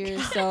last year,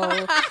 so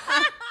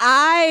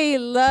I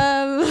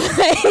love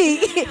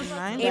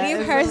like any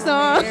of her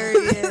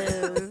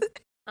songs.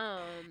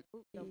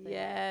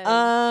 Yes.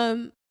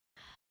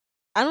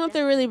 I don't know if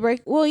they really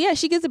break. Well, yeah,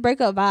 she gets the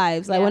breakup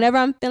vibes. Like, Yeah. whenever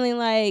I'm feeling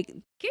like,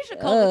 Keisha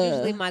Cole is Ugh.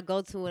 usually my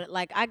go-to.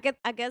 Like I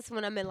guess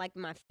when I'm in like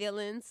my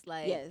feelings,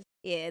 like yes,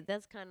 yeah,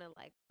 that's kind of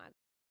like my.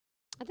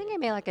 I think I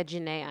made like a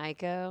Janae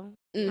Aiko.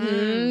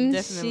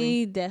 Definitely.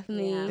 she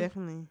definitely, Yeah.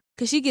 Definitely.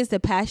 because she gets the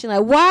passion.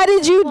 Like, why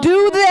did you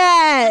do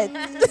that?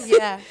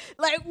 Yeah.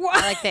 Like, I why?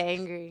 like the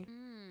angry.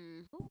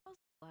 Who else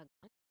do I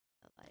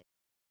like?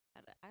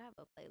 I have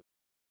a playlist,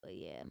 but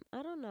yeah,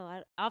 I don't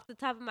know. Off the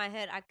top of my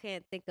head, I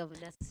can't think of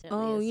necessarily.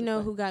 Oh, a you know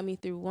super- who got me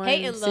through one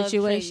Hate and Love Trey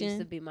used situation?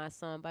 to be my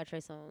song by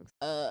Trey Songz.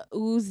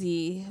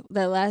 Uzi,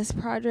 that last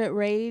project,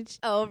 Rage.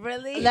 Oh,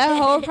 really? That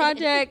whole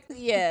project,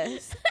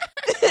 yes.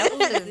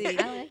 Uzi.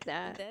 I like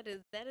that. That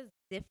is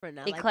different.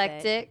 I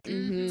Eclectic. Like that.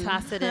 Mhm.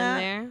 Toss it in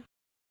there.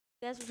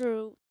 That's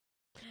true.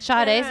 Sade's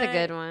a Alright.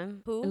 good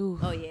one. Who? Ooh.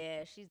 Oh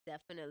yeah, she's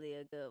definitely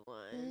a good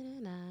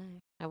one.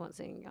 I won't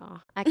sing,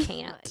 y'all. I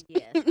can't.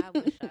 Yes, I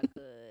wish I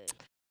could.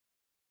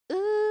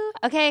 Ooh.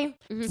 Okay.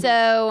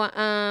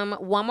 So,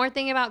 one more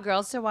thing about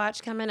Girls to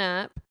Watch coming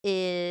up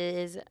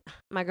is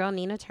my girl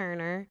Nina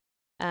Turner.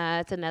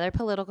 It's another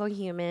political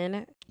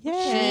human.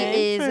 Yes.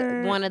 She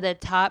is one of the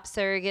top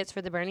surrogates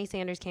for the Bernie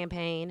Sanders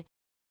campaign.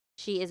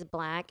 She is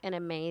black and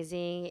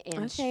amazing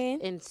and Okay.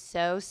 and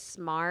so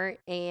smart.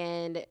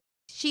 And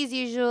she's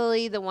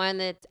usually the one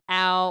that's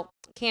out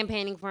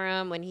campaigning for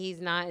him when he's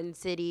not in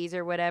cities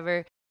or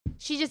whatever.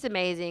 She's just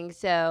amazing.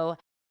 So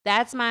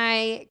that's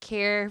my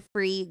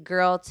carefree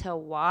girl to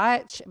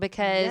watch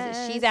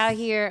because she's out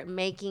here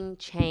making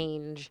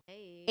change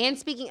and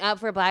speaking up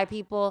for black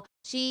people.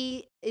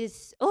 She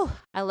is,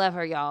 I love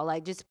her, y'all.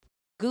 Like, just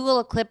Google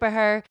a clip of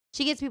her.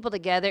 She gets people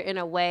together in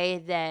a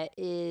way that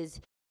is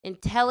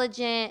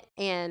intelligent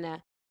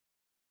and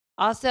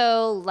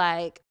also,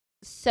 like,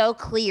 so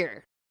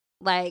clear.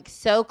 Like,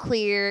 so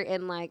clear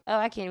and like, oh,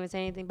 I can't even say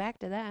anything back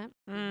to that.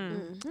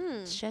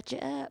 Mm-hmm. Shut you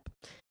up.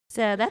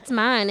 So that's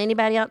mine.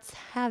 Anybody else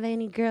have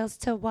any girls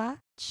to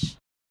watch?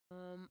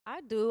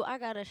 I do. I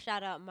gotta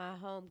shout out my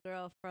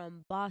homegirl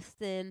from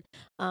Boston.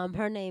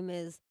 Her name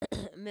is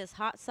Miss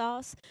Hot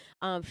Sauce.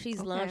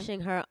 She's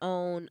launching her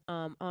own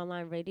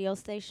online radio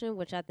station,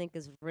 which I think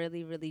is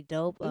really, really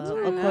dope. Of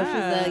course,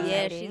 she's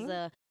Exciting.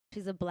 a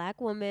She's a black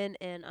woman,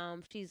 and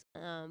she's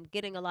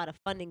getting a lot of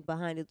funding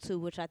behind it too,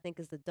 which I think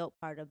is the dope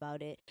part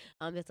about it.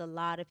 There's a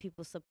lot of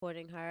people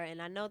supporting her,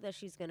 and I know that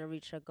she's gonna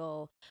reach her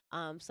goal.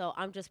 So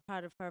I'm just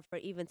proud of her for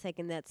even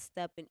taking that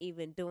step and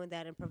even doing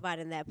that and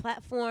providing that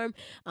platform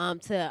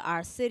to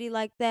our city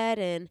like that.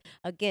 And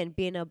again,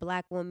 being a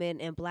black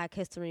woman and Black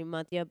History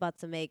Month, you're about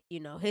to make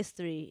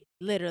history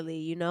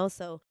literally.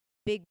 So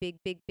big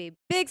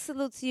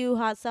salute to you,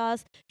 Hot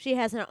Sauce. She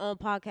has her own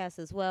podcast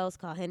as well. It's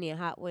called Henny and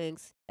Hot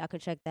Wings. Y'all can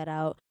check that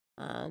out.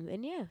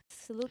 And yeah,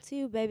 salute to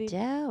you, baby.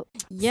 Dope.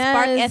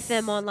 Yes.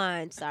 Spark FM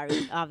Online.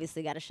 Sorry,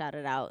 obviously got to shout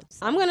it out.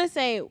 So. I'm gonna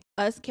say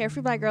us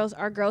Carefree Black Girls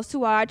are girls to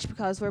watch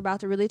because we're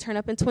about to really turn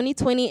up in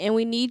 2020 and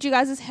we need you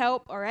guys'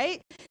 help. All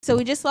right. So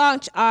we just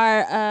launched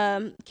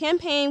our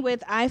campaign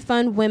with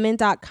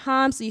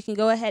ifundwomen.com, so you can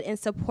go ahead and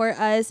support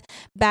us,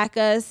 back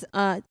us.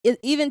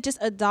 Even just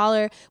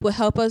 $1 will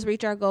help us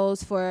reach our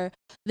goals for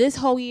this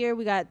whole year.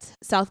 We got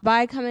South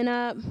by coming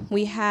up.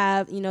 We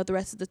have the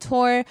rest of the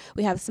tour.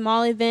 We have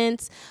small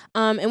events.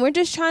 And we're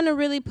just trying to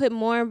really put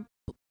more,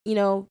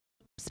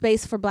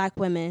 space for Black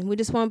women. We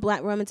just want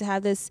Black women to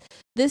have this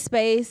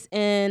space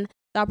and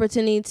the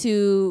opportunity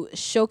to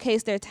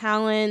showcase their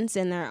talents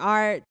and their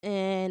art.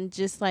 And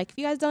just if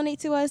you guys donate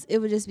to us, it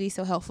would just be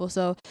so helpful.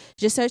 So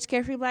just search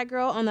Carefree Black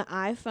Girl on the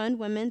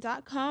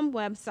ifundwomen.com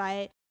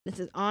website. This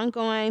is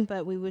ongoing,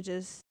 but we would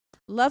just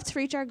love to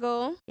reach our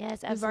goal.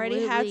 Yes, We've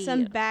absolutely. already had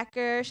some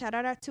backers. Shout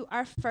out to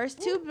our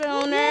first 2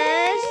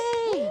 donors.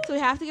 So we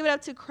have to give it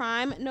up to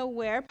Crime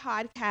Nowhere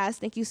Podcast.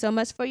 Thank you so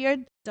much for your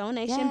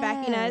donation,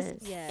 backing us.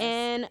 Yes.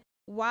 And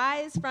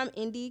Wise from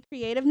Indie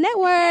Creative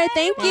Network.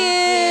 Thank you.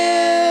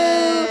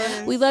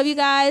 We love you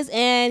guys.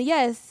 And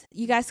yes,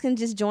 you guys can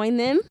just join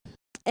them.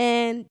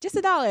 And just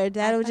 $1.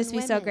 That would just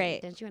be so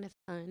great. Don't you want to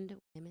fund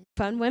women?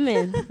 Fun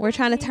women. We're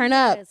trying to turn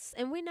up. Yes.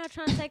 And we're not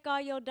trying to take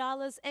all your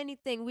dollars,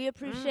 anything. We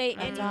appreciate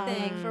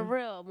anything, for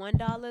real. $1,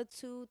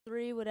 $2,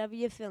 $3, whatever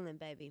you're feeling,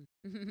 baby.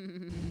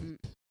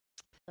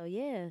 So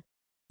yeah.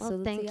 Well,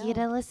 Salute thank you y'all.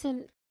 to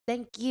listen.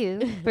 Thank you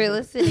for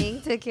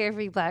listening to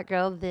Carefree Black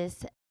Girl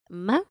this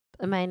month.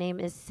 My name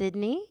is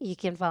Sydney. You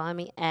can follow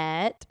me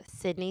at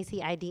Sydney,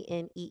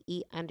 CIDNEE_rich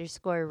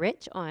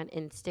on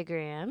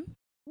Instagram.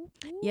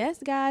 Yes,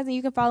 guys, and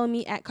you can follow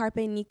me at Carpe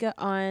Nika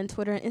on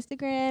Twitter and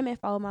Instagram, and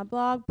follow my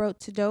blog, Broke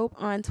to Dope,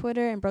 on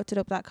Twitter, and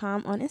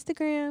BrokeToDope.com on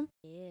Instagram.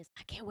 Yes.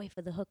 I can't wait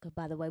for the hookup,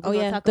 by the way. We're Oh,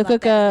 gonna yeah, talk the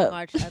about that in the hookup.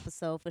 March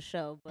episode for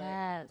sure. But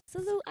Yes.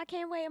 salute. I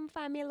can't wait. I'm gonna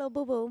find me a little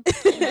boo-boo.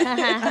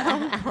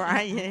 I'm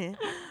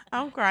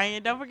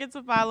crying. Don't forget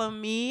to follow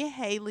me,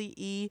 Haley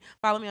E.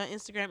 Follow me on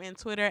Instagram and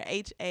Twitter,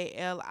 HALISMITH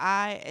 __.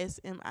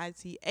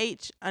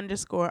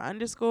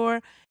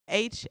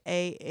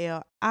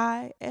 HALISMITH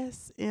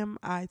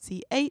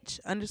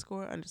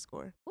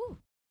 __.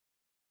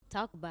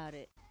 Talk about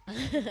it.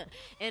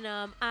 And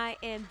I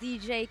am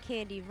DJ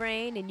Candy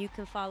Rain, and you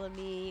can follow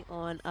me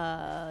on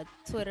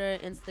Twitter,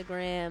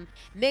 Instagram,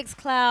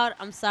 Mixcloud.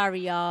 I'm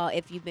sorry, y'all,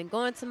 if you've been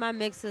going to my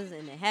mixes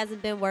and it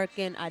hasn't been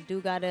working. I do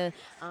gotta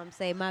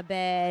say my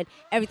bad.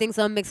 Everything's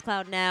on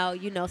Mixcloud now.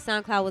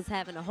 SoundCloud was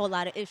having a whole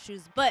lot of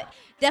issues, but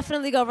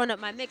definitely go run up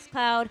my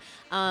Mixcloud.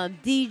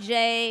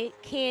 DJ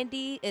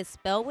Candy is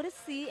spelled with a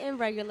C in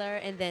regular,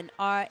 and then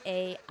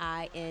RAINE.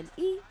 Don't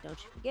you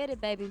forget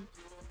it, baby.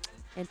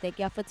 And thank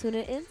y'all for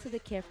tuning in to the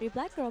Carefree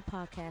Black Girl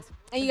podcast.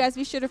 And you guys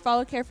be sure to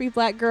follow Carefree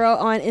Black Girl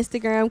on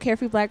Instagram,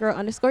 Carefree Black Girl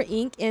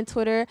 _Inc. and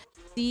Twitter,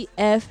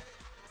 CFBG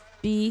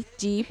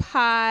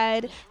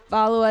Pod.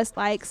 Follow us,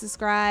 like,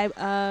 subscribe.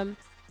 And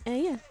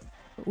yeah,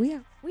 we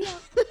out.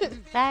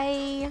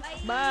 Bye.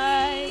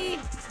 Bye.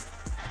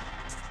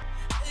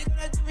 You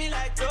gonna do me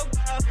like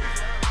Drogba,